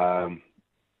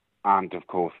 And of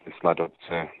course, this led up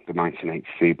to the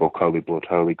 1983 book Holy Blood,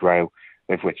 Holy Grail,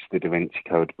 of which the DaVinci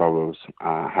Code borrows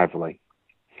heavily.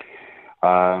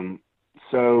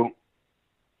 So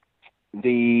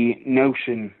the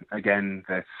notion, again,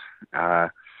 that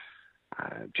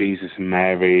Jesus and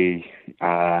Mary,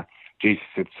 Jesus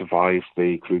had survived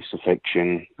the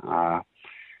crucifixion,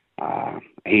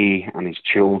 he and his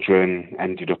children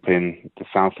ended up in the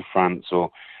south of France, or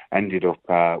ended up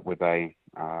with a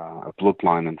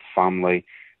bloodline and family.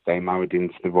 They married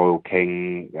into the royal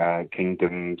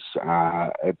kingdoms,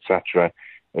 etc.,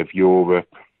 of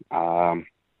Europe.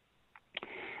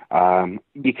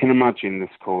 You can imagine this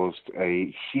caused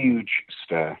a huge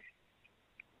stir.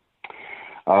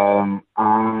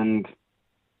 And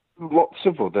lots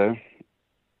of other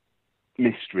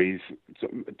mysteries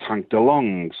tagged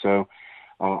along. So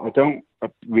I don't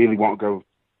really want to go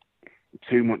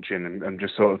too much in. I'm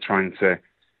just sort of trying to,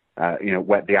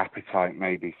 whet the appetite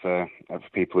maybe for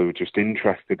people who are just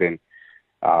interested in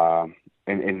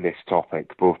this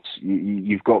topic. But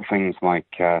you've got things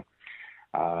like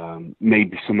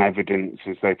maybe some evidence,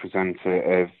 as they present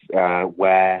it, of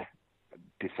where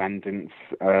descendants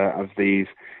of these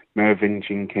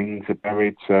Merovingian kings are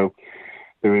buried. So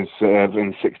there was,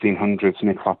 in the 1600s,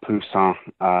 Nicolas Poussin,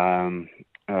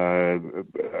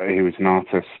 who was an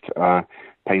artist,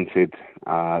 painted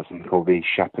something called the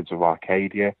Shepherds of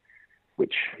Arcadia,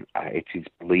 which it is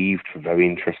believed, for very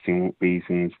interesting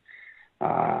reasons,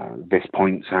 this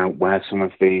points out where some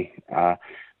of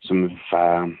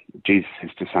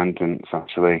Jesus' descendants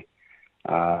actually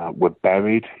were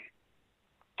buried.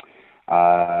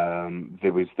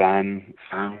 There was then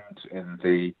found in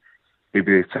the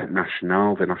Bibliothèque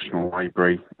Nationale, the National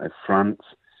Library of France,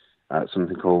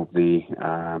 something called the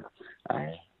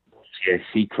Dossier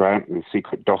Secret, the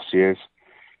secret dossiers,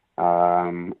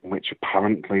 which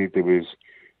apparently there was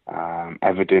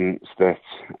evidence that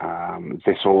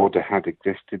this order had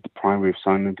existed, the Priory of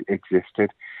Sion had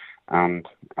existed, and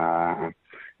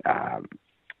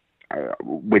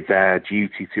with their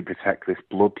duty to protect this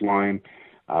bloodline,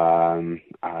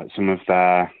 some of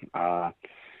their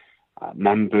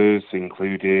members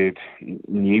included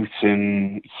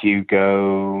Newton,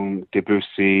 Hugo,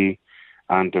 Debussy,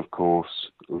 and of course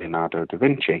Leonardo da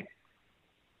Vinci,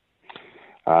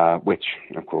 which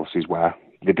of course is where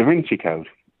the DaVinci Code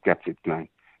gets its name,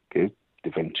 because Da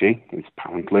Vinci is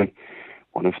apparently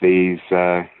one of these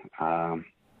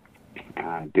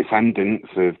descendants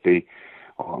of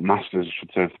or master, I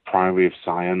should say, of the Priory of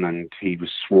Sion, and he was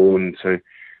sworn to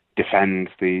defend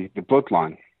the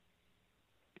bloodline.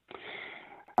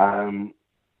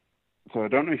 So I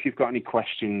don't know if you've got any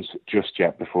questions just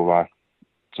yet before I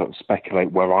sort of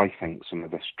speculate where I think some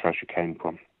of this treasure came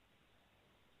from.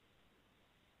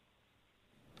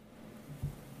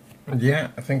 Yeah,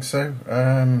 I think so.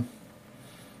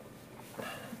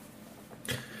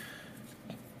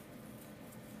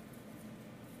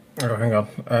 Oh, hang on.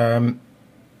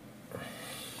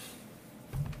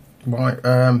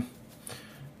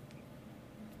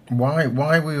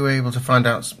 Why were you able to find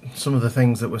out some of the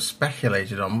things that were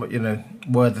speculated on? But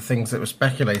were the things that were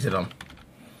speculated on?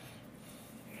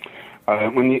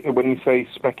 When you say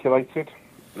speculated,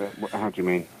 how do you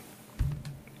mean?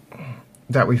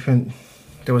 That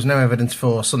there was no evidence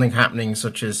for something happening,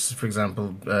 such as, for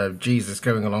example, Jesus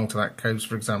going along to that coast,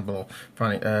 for example,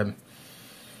 finding.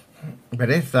 But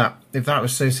if that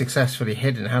was so successfully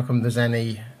hidden, how come there's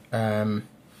any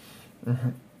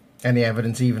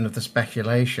evidence even of the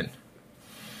speculation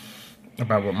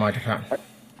about what might have happened?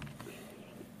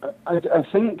 I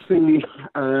think certainly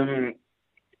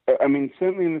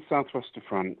in the southwest of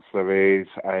France there is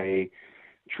a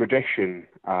tradition.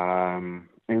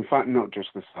 In fact, not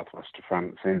just the southwest of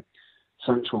France, in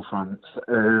central France,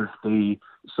 of the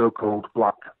so-called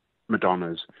Black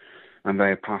Madonnas. And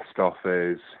they are passed off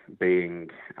as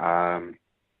being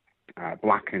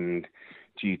blackened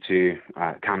due to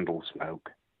candle smoke,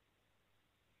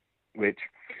 which,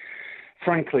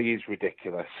 frankly, is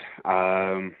ridiculous.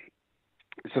 So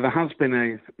there has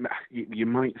been you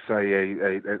might say,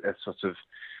 a sort of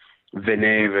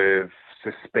veneer of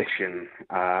suspicion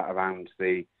around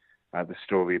the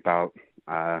story about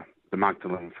the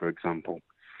Magdalene, for example.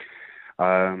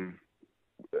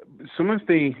 Some of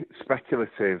the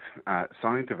speculative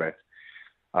side of it,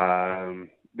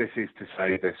 this is to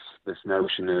say this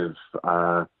notion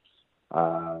of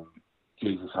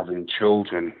Jesus having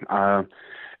children,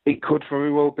 it could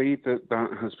very well be that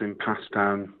has been passed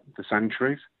down the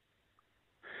centuries,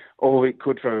 or it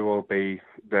could very well be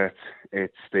that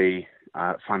it's the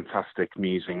fantastic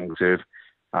musings of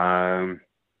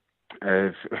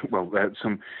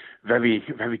some very,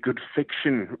 very good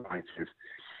fiction writers.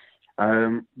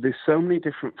 There's so many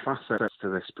different facets to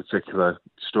this particular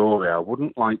story. I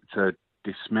wouldn't like to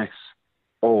dismiss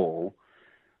all,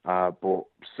 but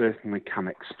certainly can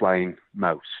explain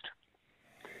most.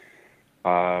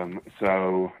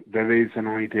 So there is an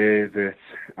idea that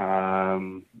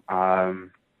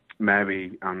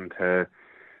Mary and her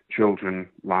children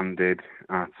landed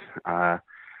at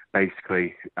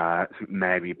basically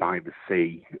Mary by the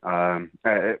sea.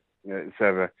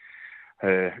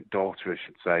 Her daughter, I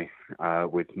should say,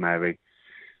 with Mary,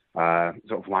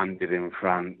 sort of landed in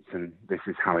France, and this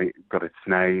is how it got its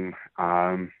name.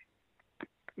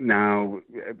 Now,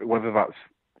 whether that's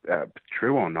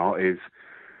true or not is,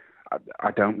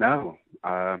 I don't know.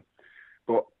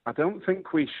 But I don't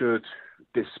think we should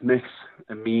dismiss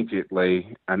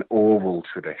immediately an oral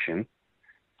tradition.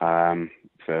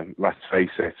 So let's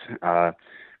face it,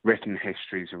 written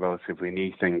history is a relatively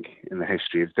new thing in the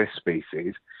history of this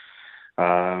species.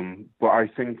 But I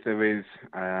think there is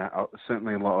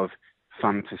certainly a lot of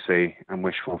fantasy and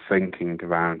wishful thinking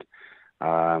around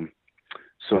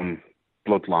some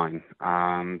bloodline.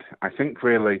 And I think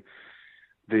really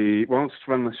whilst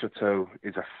Rennes le Chateau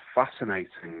is a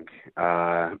fascinating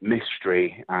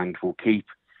mystery and will keep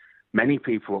many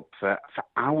people up for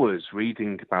hours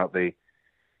reading about the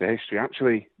history,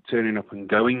 actually turning up and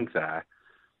going there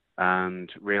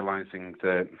and realizing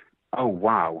that, oh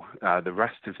wow, the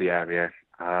rest of the area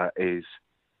is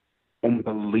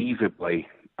unbelievably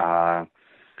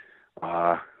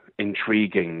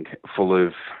intriguing, full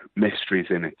of mysteries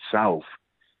in itself.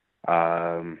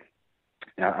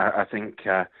 I think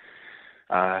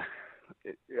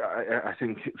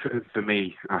for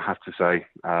me, I have to say,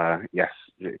 yes,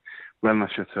 Rennes le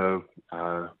Chateau,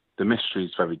 the mystery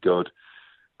is very good.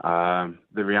 The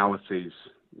reality is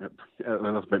a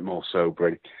little bit more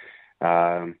sobering.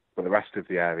 But the rest of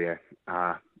the area,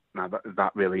 now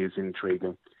that really is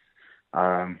intriguing.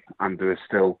 And there are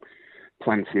still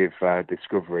plenty of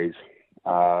discoveries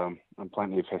and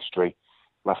plenty of history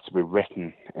left to be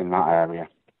written in that area.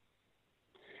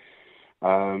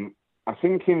 I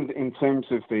think in terms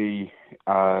of the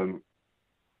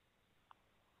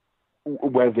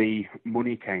where the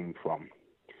money came from,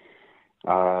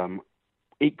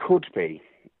 it could be.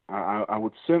 I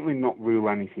would certainly not rule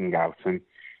anything out, and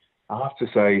I have to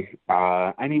say,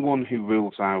 anyone who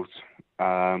rules out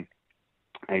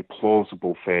a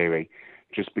plausible theory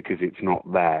just because it's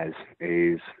not theirs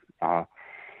is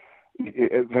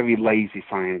a very lazy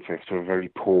scientist or a very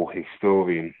poor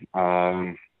historian.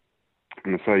 And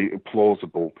I say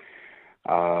plausible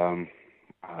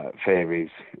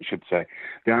theories, I should say.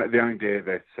 The idea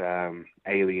that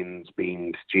aliens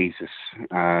beamed Jesus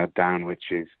down,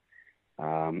 which is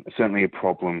certainly a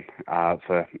problem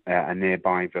for a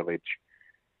nearby village,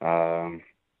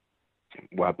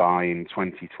 whereby in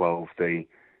 2012 the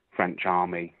French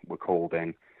army were called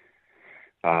in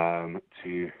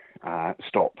to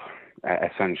stop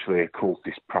essentially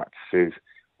occultist practices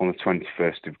on the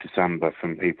 21st of December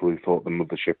from people who thought the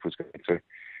mothership was going to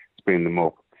spin them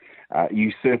up.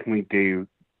 You certainly do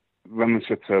Rennes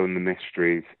le Chateau and the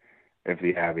mysteries of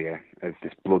the area, of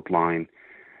this bloodline.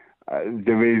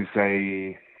 There is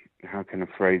how can I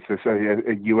phrase this, a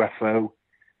UFO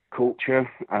culture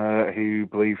who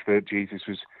believe that Jesus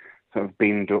was sort of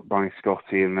beamed up by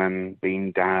Scotty and then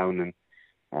beamed down, and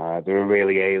there are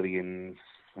really aliens.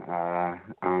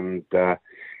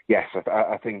 Yes,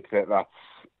 I think that's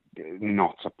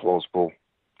not a plausible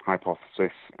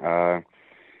hypothesis.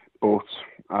 But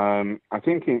I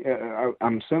think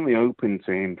I'm certainly open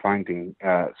to him finding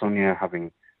Sauniere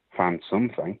having found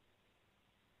something.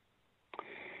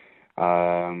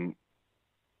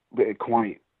 But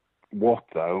quite what,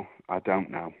 though, I don't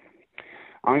know.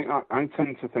 I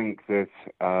tend to think that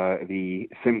the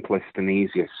simplest and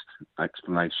easiest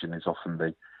explanation is often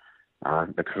the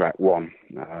correct one,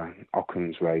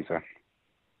 Occam's razor.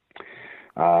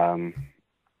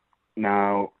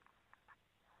 Now,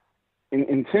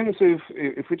 in terms of,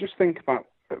 if we just think about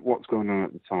what's going on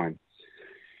at the time,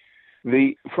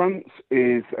 France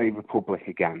is a republic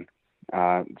again.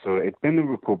 So it'd been a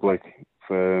republic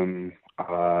from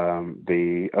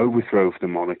the overthrow of the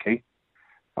monarchy.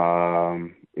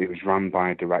 It was run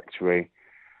by a directory.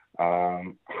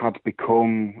 Had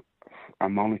become a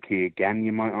monarchy again,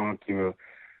 you might argue,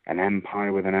 an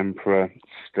empire with an emperor,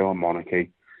 still a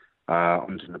monarchy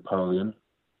under Napoleon.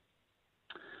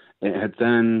 It had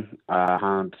then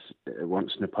had,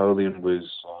 once Napoleon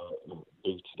was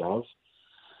booted out,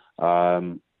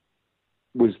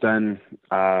 was then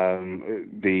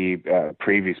the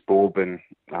previous Bourbon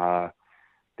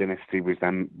dynasty was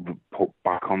then put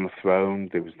back on the throne.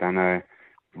 There was then a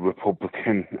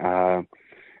Republican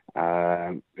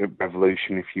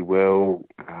revolution, if you will.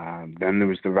 Then there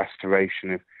was the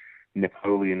restoration of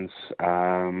Napoleon's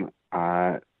son,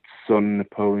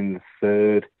 Napoleon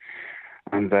III.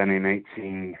 And then in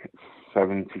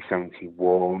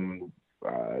 1870-71,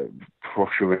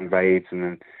 Prussia invades, and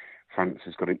then France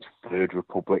has got its third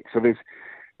republic. So there's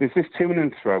this to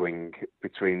and froing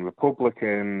between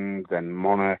Republican, then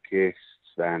monarchists,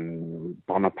 then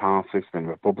Bonapartist, then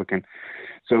Republican.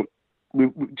 So we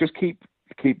just keep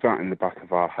that in the back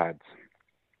of our heads.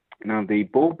 Now, the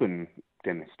Bourbon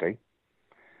dynasty,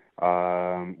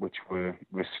 which were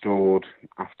restored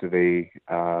after the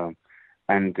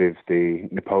end of the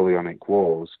Napoleonic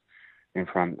Wars in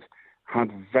France,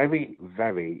 had very,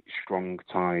 very strong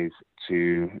ties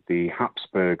to the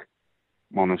Habsburg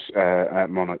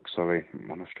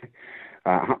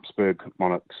Habsburg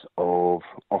monarchs of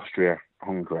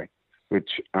Austria-Hungary,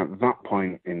 which at that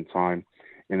point in time,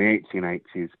 in the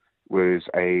 1880s, was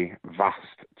a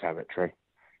vast territory,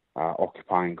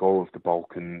 occupying all of the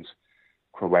Balkans,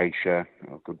 Croatia,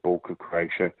 a good bulk of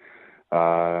Croatia,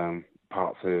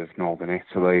 parts of northern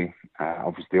Italy,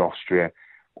 obviously Austria,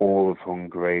 all of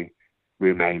Hungary,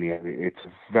 Romania. It's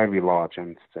a very large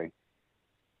entity.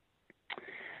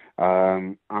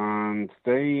 And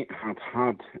they had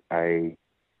a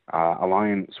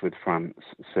alliance with France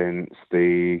since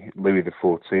the Louis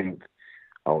XIV,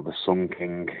 or the Sun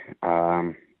King,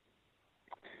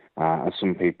 as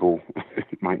some people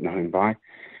might know him by.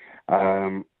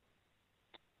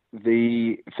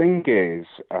 The thing is,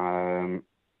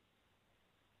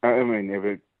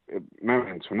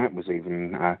 Marie Antoinette was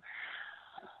even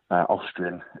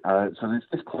Austrian. So there's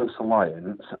this close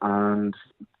alliance, and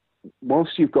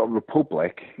whilst you've got a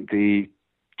republic, the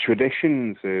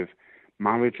traditions of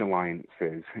marriage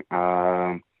alliances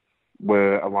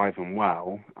were alive and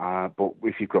well, but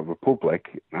if you've got a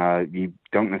republic, you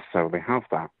don't necessarily have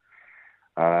that.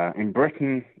 In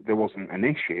Britain, there wasn't an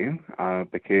issue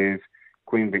because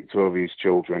Queen Victoria's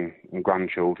children and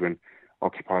grandchildren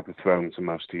occupied the thrones of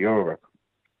most of Europe.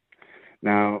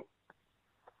 Now,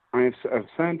 I've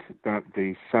said that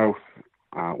the south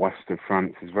west of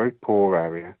France is a very poor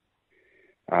area,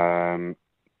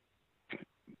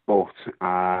 but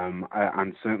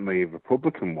and certainly a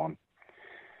Republican one.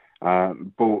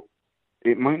 But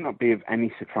it might not be of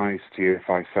any surprise to you if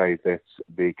I say that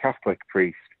the Catholic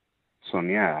priest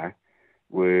Sauniere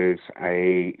was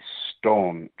a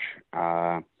staunch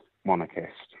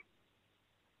monarchist.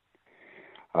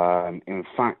 In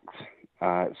fact,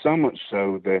 so much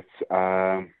so that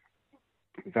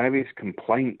various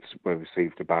complaints were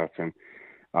received about him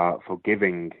for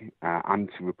giving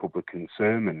anti-Republican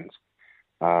sermons.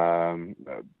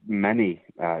 Many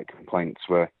complaints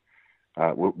were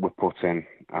put in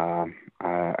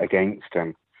against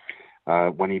him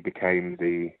when he became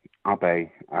the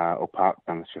Abbé up at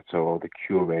Rennes le Chateau, or the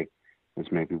Curé,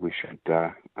 as maybe we should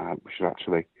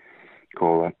actually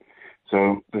call it.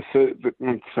 So the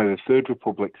Third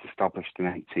Republic was established in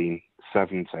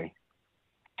 1870.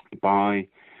 By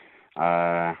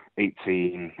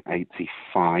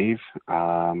 1885,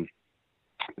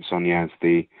 Sauniere's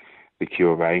the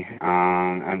curé,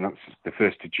 and that's the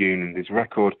 1st of June, and there's a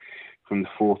record from the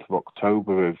 4th of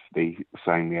October of the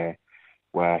same year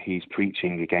where he's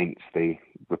preaching against the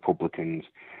Republicans.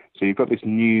 So you've got this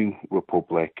new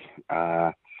republic,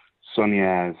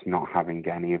 Sauniere's not having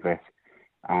any of it,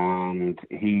 and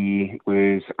he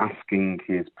was asking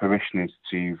his parishioners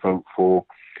to vote for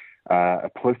a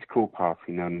political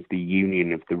party known as the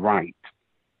Union of the Right,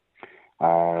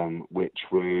 which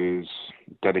was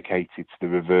dedicated to the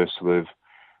reversal of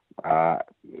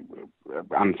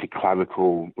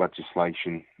anti-clerical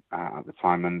legislation at the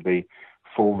time and the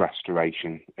full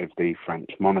restoration of the French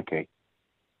monarchy.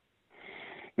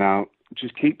 Now,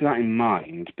 just keep that in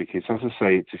mind, because, as I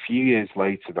say, it's a few years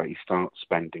later that he starts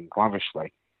spending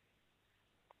lavishly.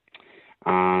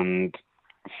 And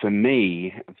for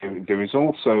me, there is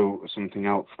also something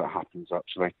else that happens,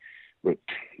 actually, which,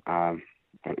 like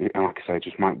I say,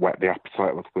 just might whet the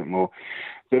appetite a little bit more.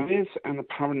 There is an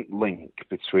apparent link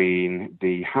between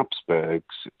the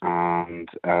Habsburgs and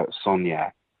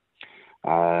Sauniere.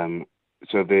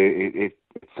 So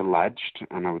it's alleged,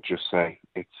 and I would just say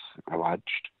it's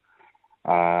alleged,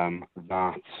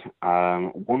 that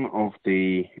one of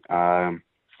the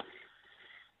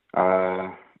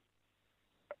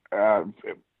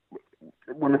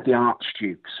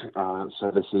archdukes,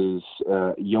 so this is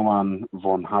Johann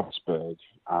von Habsburg,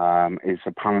 is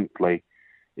apparently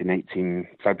in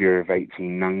February of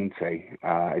 1890,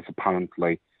 is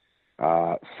apparently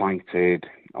cited,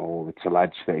 or it's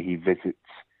alleged that he visits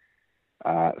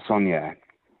Sauniere.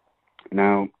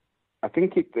 Now, I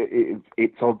think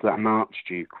it's odd that an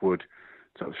archduke would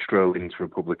sort of stroll into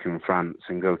Republican France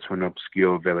and go to an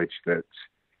obscure village that's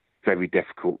very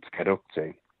difficult to get up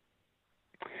to.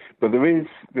 But there is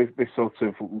this sort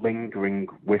of lingering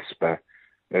whisper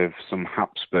of some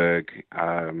Habsburg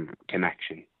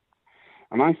connection.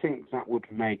 And I think that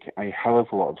would make a hell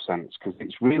of a lot of sense, because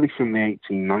it's really from the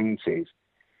 1890s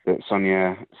that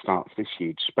Sauniere starts this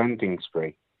huge spending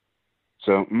spree.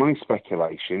 So my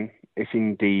speculation, if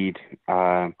indeed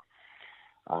I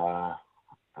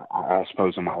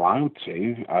suppose I'm allowed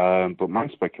to, but my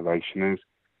speculation is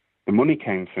the money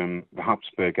came from the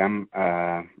Habsburg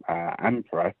emperor,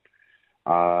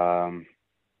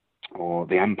 or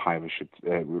the empire, we should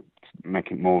make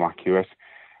it more accurate,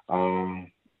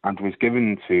 and was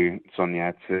given to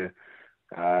Sauniere to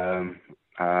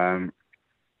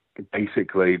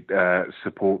basically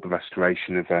support the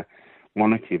restoration of a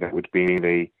monarchy that would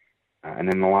be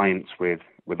an alliance with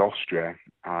Austria,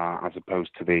 as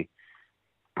opposed to the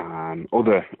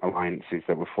other alliances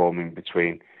that were forming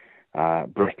between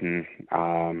Britain,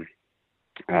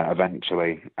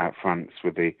 eventually France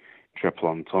with the Triple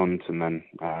Entente, and then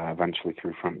eventually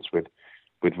through France with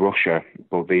Russia.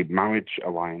 But the marriage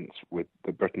alliance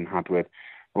that Britain had with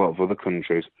a lot of other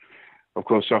countries, of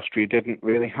course, Austria didn't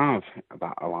really have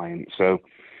that alliance. So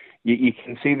you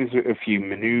can see there's a few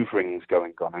manoeuvrings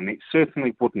going on, and it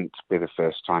certainly wouldn't be the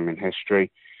first time in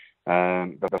history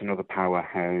that another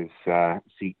powerhouse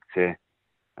seek to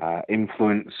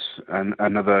influence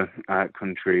another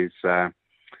country's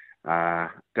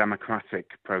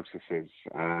democratic processes.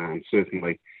 And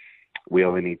certainly we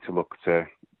only need to look to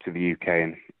the UK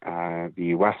and the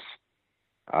US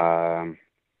to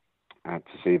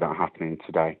see that happening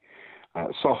today.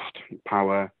 Soft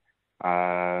power,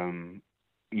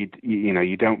 you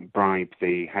don't bribe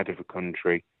the head of a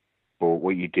country, but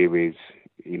what you do is,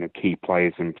 key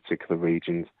players in particular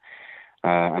regions.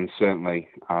 And certainly,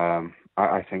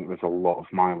 I think there's a lot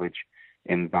of mileage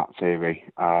in that theory.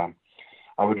 I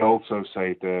would also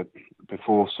say that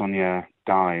before Sauniere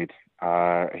died,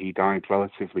 he died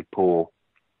relatively poor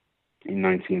in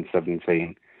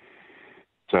 1917.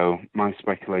 So my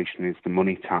speculation is the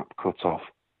money tap cut off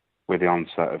with the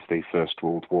onset of the First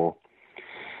World War.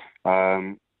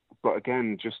 But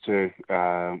again,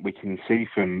 we can see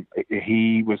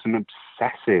he was an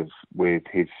obsessive with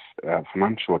his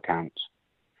financial accounts,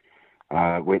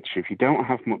 which if you don't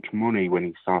have much money when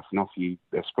you're starting off, I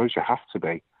suppose you have to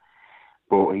be.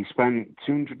 but he spent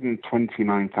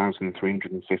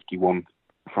 229,351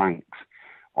 francs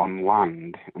on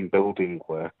land and building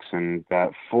works, and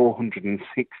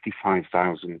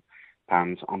 465,000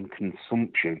 pounds on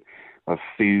consumption of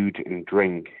food and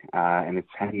drink in a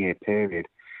 10-year period.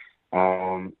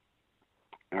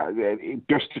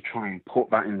 Just to try and put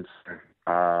that into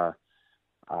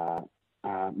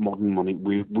modern money,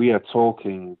 we are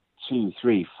talking 2,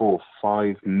 3, 4,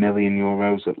 5 million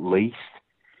euros at least.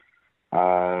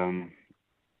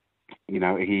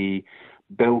 He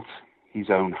built his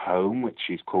own home, which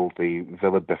is called the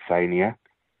Villa Bethania,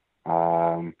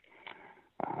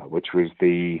 which was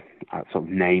the sort of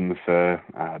name for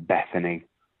Bethany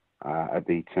at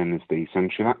the turn of the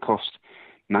century. That cost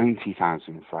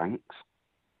 90,000 francs,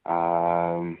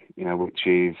 which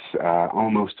is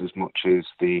almost as much as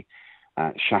the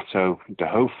Chateau de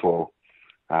Hautfort,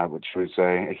 which was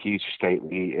a huge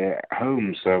stately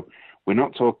home. So we're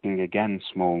not talking, again,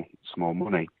 small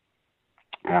money.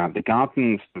 The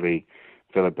gardens for the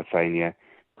Villa Bethania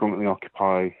currently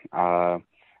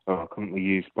currently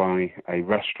used by a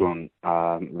restaurant,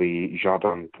 the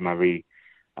Jardin de Marie,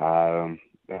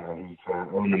 whose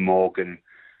owner Morgan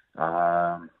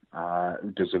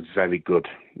does a very good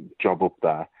job up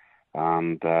there,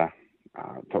 and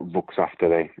looks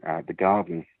after the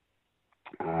garden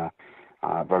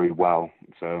very well.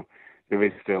 So there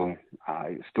is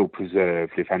it's still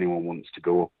preserved if anyone wants to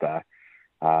go up there.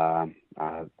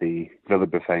 The Villa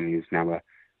Bethania is now a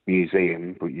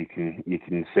museum, but you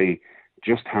can see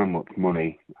just how much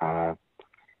money was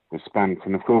spent.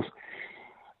 And of course,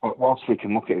 whilst we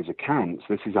can look at his accounts,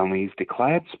 this is only his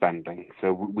declared spending.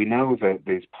 So we know that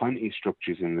there's plenty of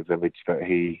structures in the village that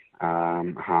he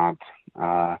had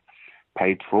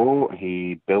paid for.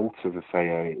 He built, as I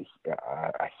say,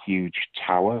 a huge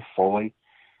tower, folly,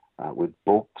 with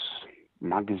books,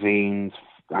 magazines,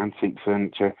 antique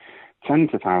furniture,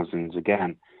 tens of thousands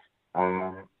again.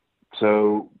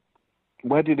 So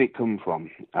where did it come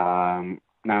from?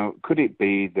 Now, could it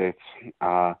be that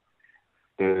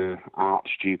the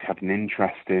Archduke had an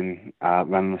interest in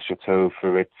Rennes le Chateau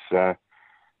for its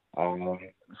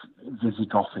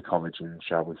Visigothic origin,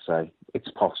 shall we say? It's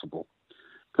possible.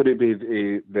 Could it be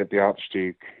that the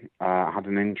Archduke had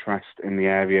an interest in the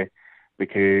area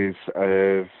because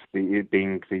of it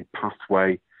being the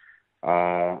pathway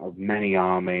of many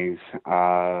armies,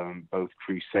 both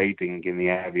crusading in the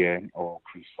area or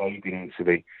crusading to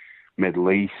the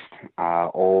Middle East,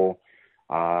 or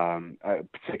a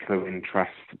particular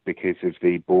interest because of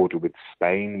the border with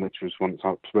Spain, which was once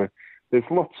Habsburg? There's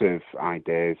lots of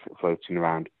ideas floating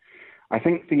around. I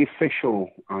think the official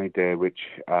idea, or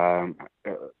I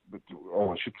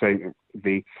should say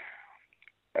the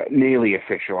nearly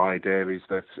official idea, is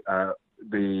that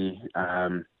the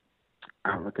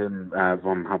Joachim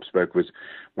von Habsburg was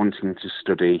wanting to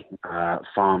study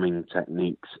farming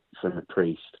techniques from a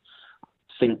priest. I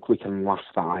think we can laugh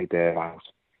that idea out.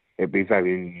 It'd be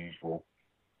very unusual.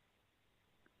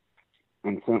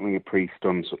 And certainly a priest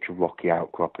on such a rocky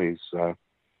outcrop is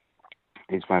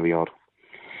very odd.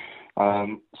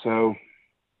 So,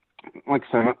 like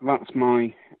I say, that's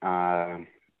my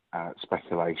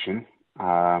speculation.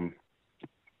 But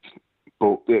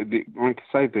like I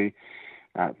say,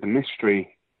 the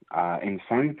mystery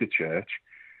inside the church,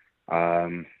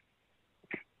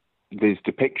 there's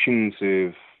depictions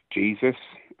of Jesus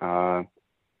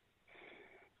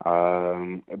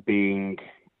being,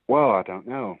 well, I don't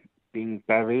know, being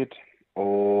buried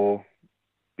or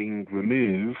being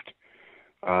removed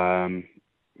from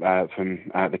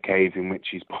the cave in which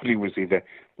his body was either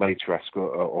later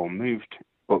escorted or moved.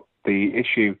 But the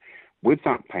issue with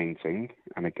that painting,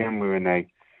 and again we're in a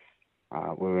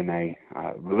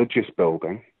religious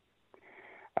building,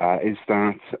 is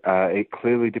that it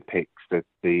clearly depicts that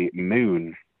the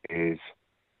moon is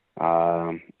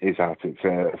out. It's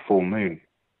a full moon.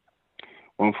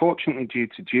 Well, unfortunately, due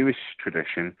to Jewish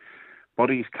tradition,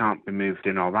 bodies can't be moved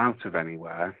in or out of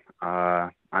anywhere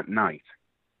at night.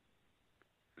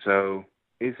 So,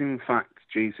 is in fact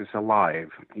Jesus alive?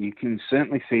 You can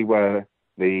certainly see where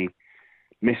the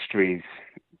mysteries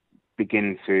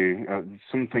begin to,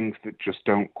 some things that just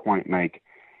don't quite make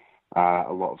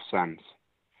a lot of sense.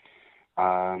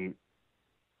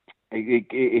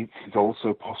 It's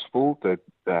also possible that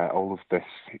all of this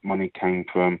money came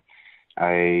from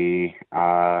a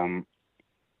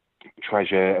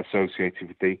treasure associated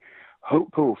with the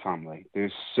Hautpoul family.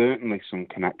 There's certainly some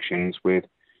connections with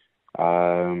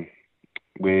Sauniere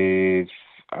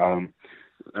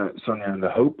and the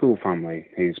Hautpoul family.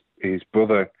 His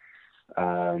brother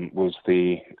was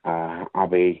the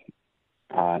abbey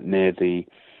near the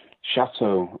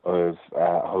Chateau of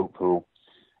Hautpoul,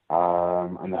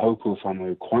 And the Hopel family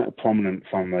were quite a prominent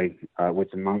family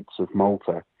with the Knights of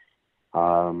Malta.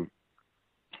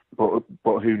 But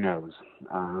who knows,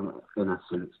 in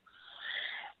essence.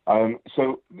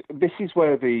 So this is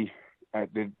where the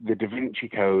DaVinci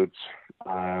Codes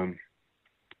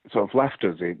sort of left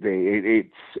us.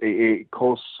 It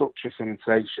caused such a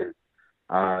sensation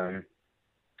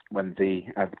when the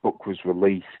book was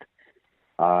released.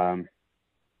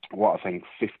 What I think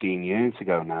 15 years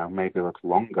ago now, maybe a little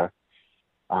longer.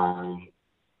 And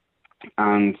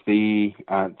the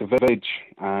village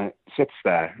sits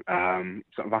there,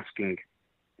 sort of asking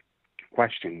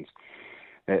questions.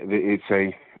 It's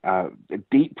a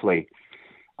deeply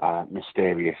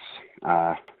mysterious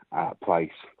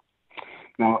place.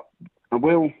 Now, I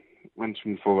will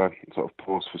mention before I sort of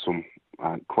pause for some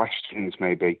questions,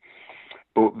 maybe,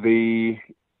 but the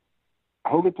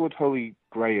Holy Blood, Holy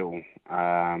Grail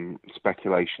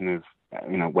speculation of,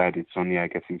 where did Sauniere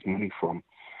get his money from?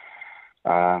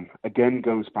 Again,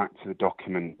 goes back to the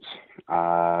documents,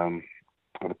 or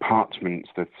the parchments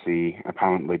that he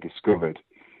apparently discovered,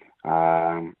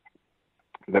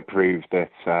 that proved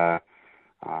that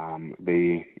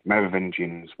the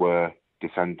Merovingians were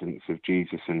descendants of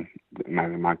Jesus and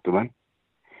Mary Magdalene,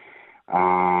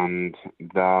 and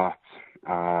that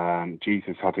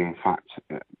Jesus had in fact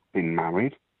been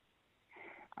married,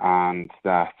 and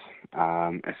that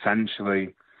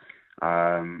essentially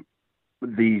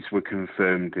these were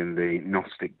confirmed in the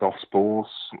Gnostic Gospels,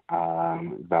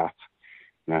 that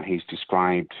he's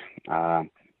described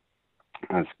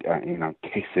as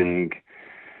kissing,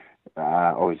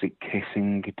 or is it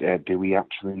kissing? Do we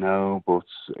actually know? But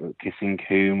kissing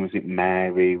whom? Was it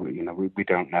Mary? We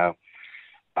don't know.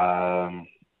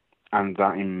 And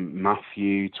that in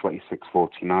Matthew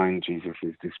 26:49, Jesus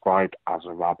is described as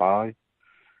a rabbi.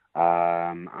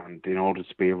 And in order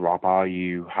to be a rabbi,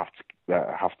 you have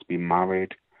to be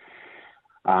married,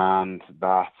 and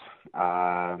that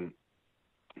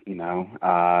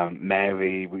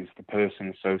Mary was the person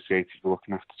associated with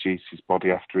looking after Jesus'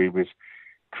 body after he was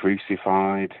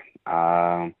crucified,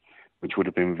 which would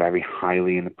have been very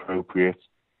highly inappropriate.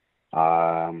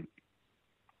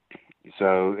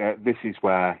 So this is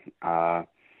where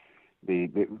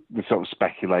the sort of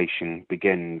speculation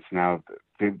begins. Now,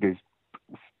 there's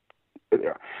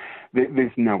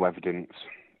no evidence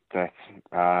that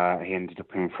he ended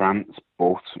up in France,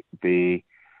 but the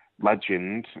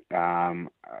legend,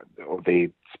 or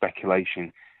the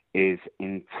speculation, is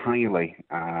entirely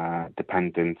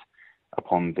dependent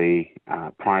upon the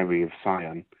Priory of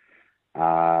Sion,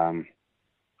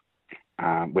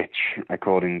 which,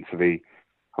 according to the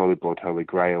Holy Blood, Holy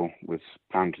Grail, was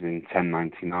founded in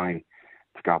 1099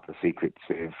 to guard the secrets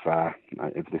of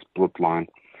this bloodline.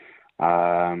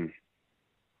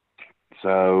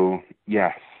 So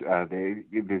yes, there's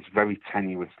a very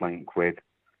tenuous link with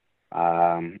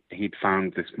he'd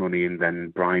found this money and then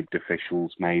bribed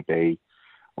officials, maybe,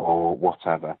 or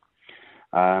whatever.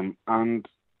 And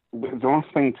the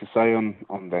last thing to say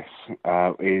on this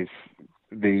is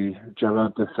the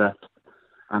Gerard de Sète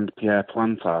and Pierre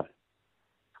Plantard,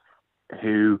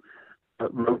 who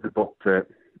wrote the book that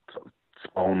sort of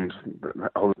spawned the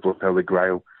Holy Blood, Holy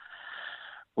Grail,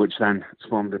 which then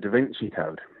spawned the DaVinci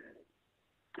Code.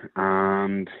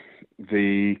 And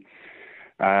the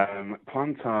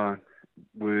Plantard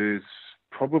was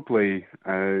probably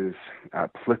as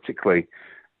politically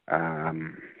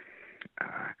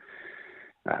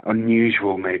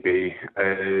unusual, maybe,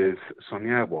 as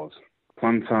Sauniere was.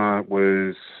 Plantard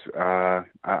was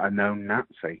a known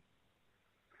Nazi,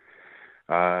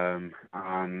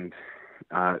 and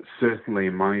certainly,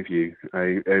 in my view,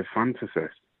 a fantasist.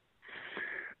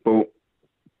 But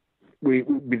we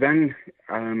then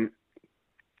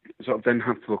sort of then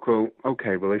have to look, well,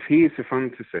 okay, well, if he is a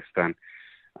fantasist then,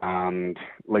 and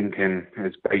Lincoln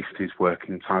has based his work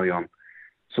entirely on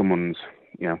someone's,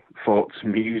 thoughts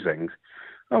and musings,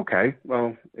 okay,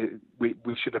 well, we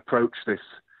should approach this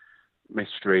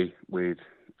mystery with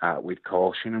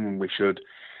caution, and we should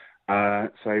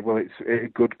say, well, it's a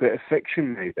good bit of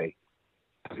fiction, maybe.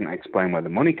 Doesn't explain where the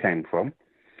money came from,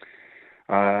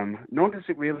 nor does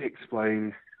it really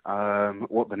explain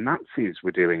what the Nazis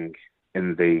were doing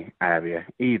in the area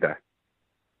either.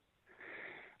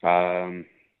 So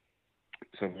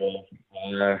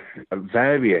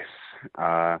various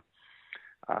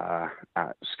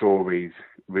stories,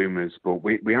 rumours, but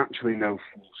we actually know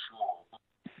for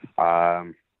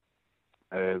sure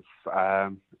of,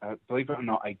 believe it or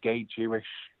not, a gay Jewish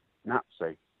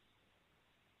Nazi.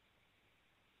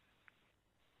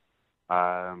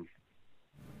 Wow,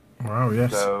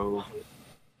 yes. So,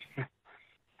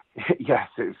 yes,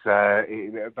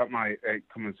 that might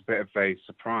come as a bit of a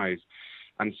surprise,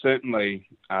 and certainly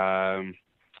a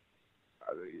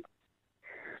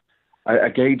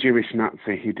gay Jewish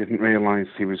Nazi who didn't realise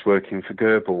he was working for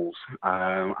Goebbels.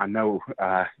 I know,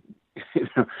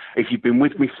 if you've been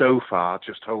with me so far,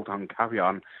 just hold on, carry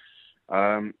on.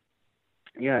 A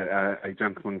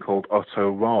gentleman called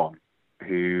Otto Rahn,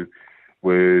 who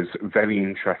was very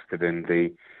interested in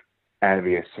the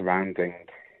area surrounding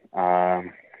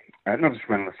not just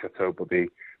Rennes le Chateau, but the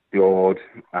Ord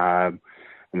and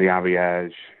the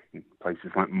Ariège,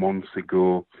 places like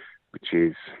Montségur, which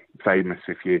is famous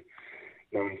if you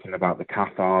know anything about the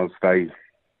Cathars.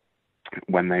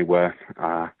 When they were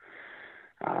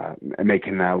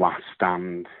making their last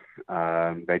stand,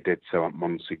 they did so at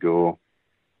Montségur,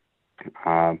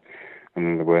 and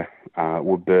then they were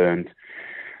burned.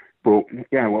 But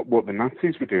yeah, what the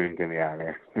Nazis were doing in the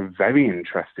area, they were very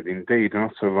interested indeed. And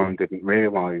Otto Rahn didn't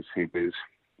realise he was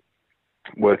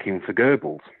working for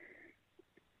Goebbels.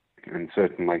 And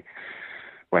certainly,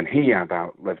 when he had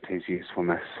outlived his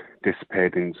usefulness,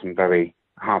 disappeared in some very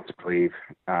hard to believe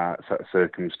set of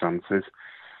circumstances.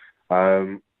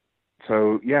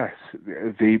 So yes,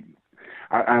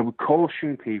 I would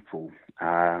caution people.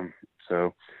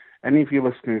 So any of you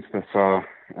listeners that are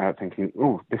thinking,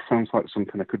 oh, this sounds like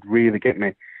something I could really get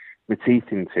my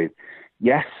teeth into,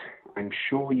 yes, I'm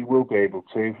sure you will be able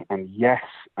to, and yes,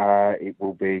 it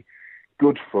will be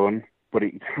good fun, but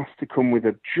it has to come with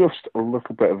just a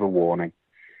little bit of a warning.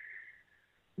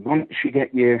 Once you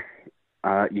get your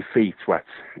feet wet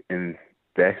in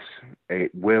this,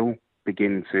 it will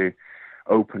begin to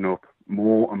open up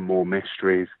more and more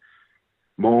mysteries,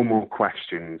 more and more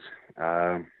questions.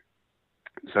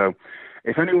 So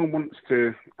if anyone wants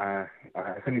to,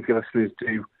 if any of your listeners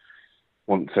do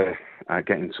want to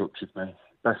get in touch with me,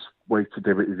 best way to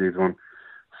do it is either on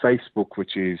Facebook,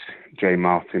 which is J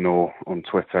Martin, or on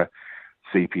Twitter,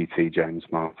 CPT James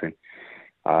Martin.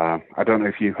 I don't know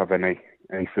if you have any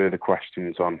further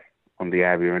questions on the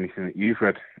area or anything that you've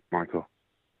read, Michael.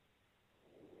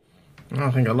 I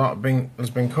think a lot has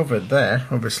been covered there,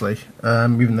 obviously,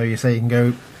 even though you say you can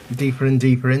go deeper and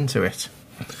deeper into it.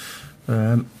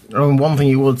 One thing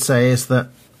you would say is that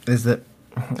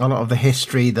a lot of the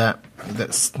history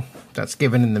that's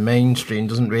given in the mainstream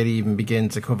doesn't really even begin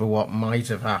to cover what might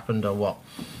have happened or what,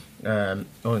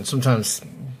 or sometimes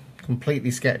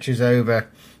completely sketches over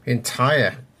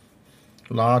entire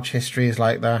large histories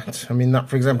like that. I mean, that,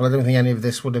 for example, I don't think any of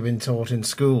this would have been taught in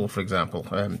school, for example.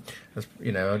 I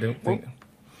don't think.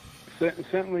 Well,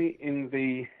 certainly in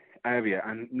the area,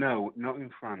 and no, not in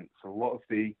France. A lot of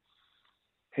the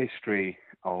history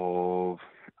of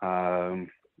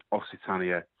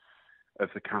Occitania, of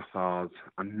the Cathars,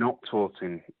 are not taught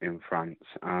in France,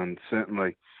 and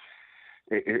certainly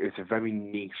it's a very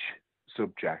niche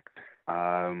subject.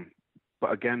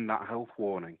 But again, that health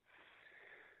warning.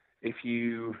 If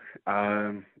you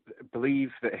believe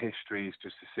that history is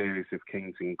just a series of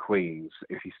kings and queens,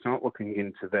 if you start looking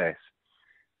into this,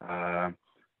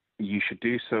 you should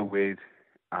do so with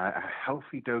a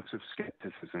healthy dose of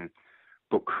skepticism,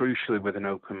 but crucially with an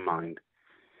open mind,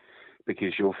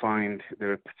 because you'll find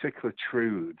there are particular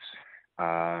truths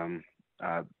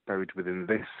buried within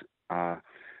this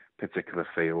particular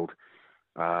field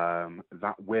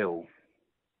that will,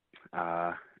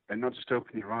 and not just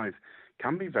open your eyes,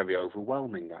 can be very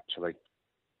overwhelming, actually.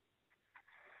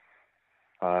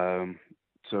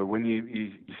 So when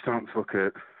you start to look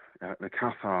at the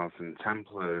Cathars and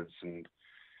Templars, and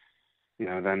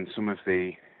then some of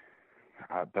the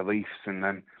beliefs, and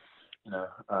then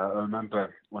I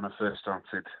remember when I first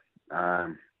started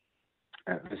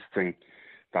visiting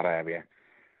that area,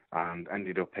 and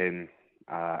ended up in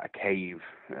a cave,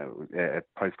 a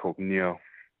place called Nio,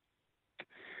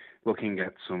 looking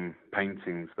at some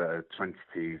paintings that are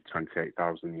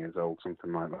 28,000 years old,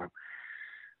 something like that.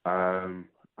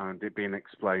 And it being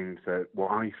explained that what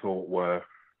I thought were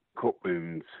cut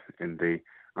wounds in the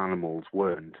animals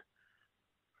weren't.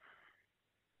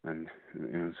 And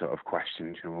sort of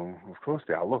questioned, well, of course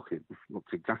they are. Look, it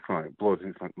looks exactly like blood.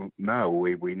 And it's like, well, no,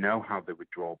 we know how they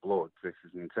would draw blood. This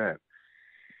isn't it.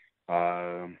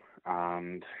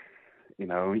 And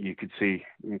you could see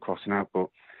crossing out, but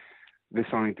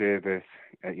this idea that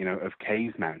of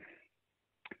cavemen.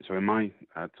 So in my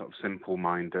sort of simple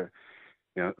mind,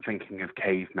 thinking of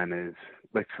cavemen as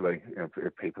literally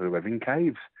people who live in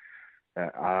caves.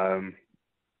 No,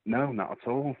 not at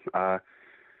all.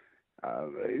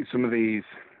 Some of these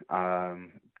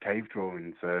cave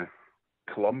drawings are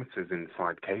kilometres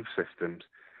inside cave systems,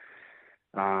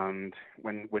 and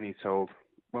when you're told,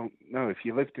 well, no, if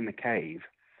you lived in a cave,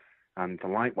 and the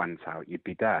light went out, you'd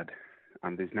be dead.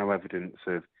 And there's no evidence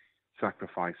of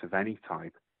sacrifice of any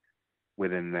type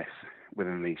within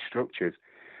these structures.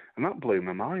 And that blew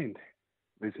my mind.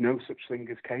 There's no such thing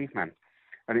as cavemen.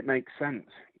 And it makes sense.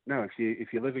 No,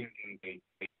 if you're living in the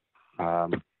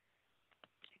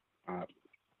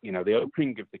the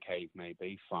opening of the cave may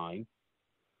be fine,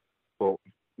 but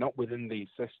not within these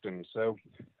systems. So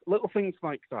little things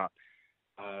like that.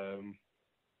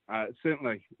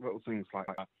 Certainly little things like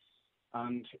that.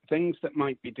 And things that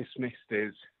might be dismissed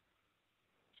as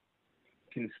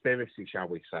conspiracy, shall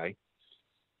we say,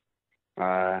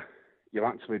 you'll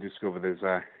actually discover there's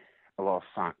a lot of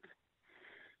fact.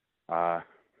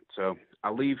 So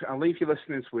I'll leave you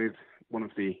listeners with one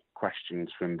of the questions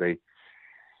from the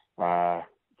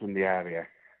area.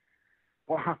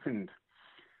 What happened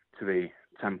to the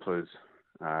Templars'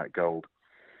 gold?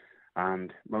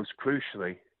 And most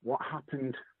crucially, what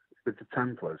happened with the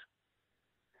Templars?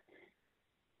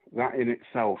 That in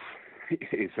itself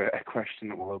is a question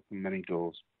that will open many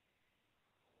doors.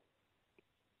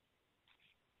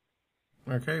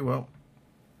 Okay, well,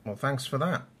 thanks for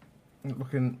that.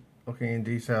 Looking in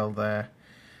detail there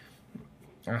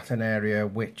at an area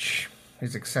which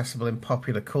is accessible in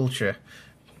popular culture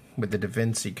with the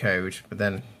DaVinci Code, but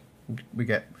then we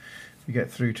get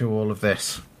through to all of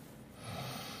this.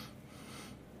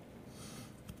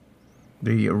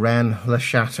 The Rennes le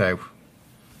Chateau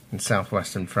in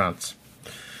southwestern France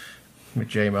with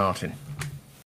J. Martin.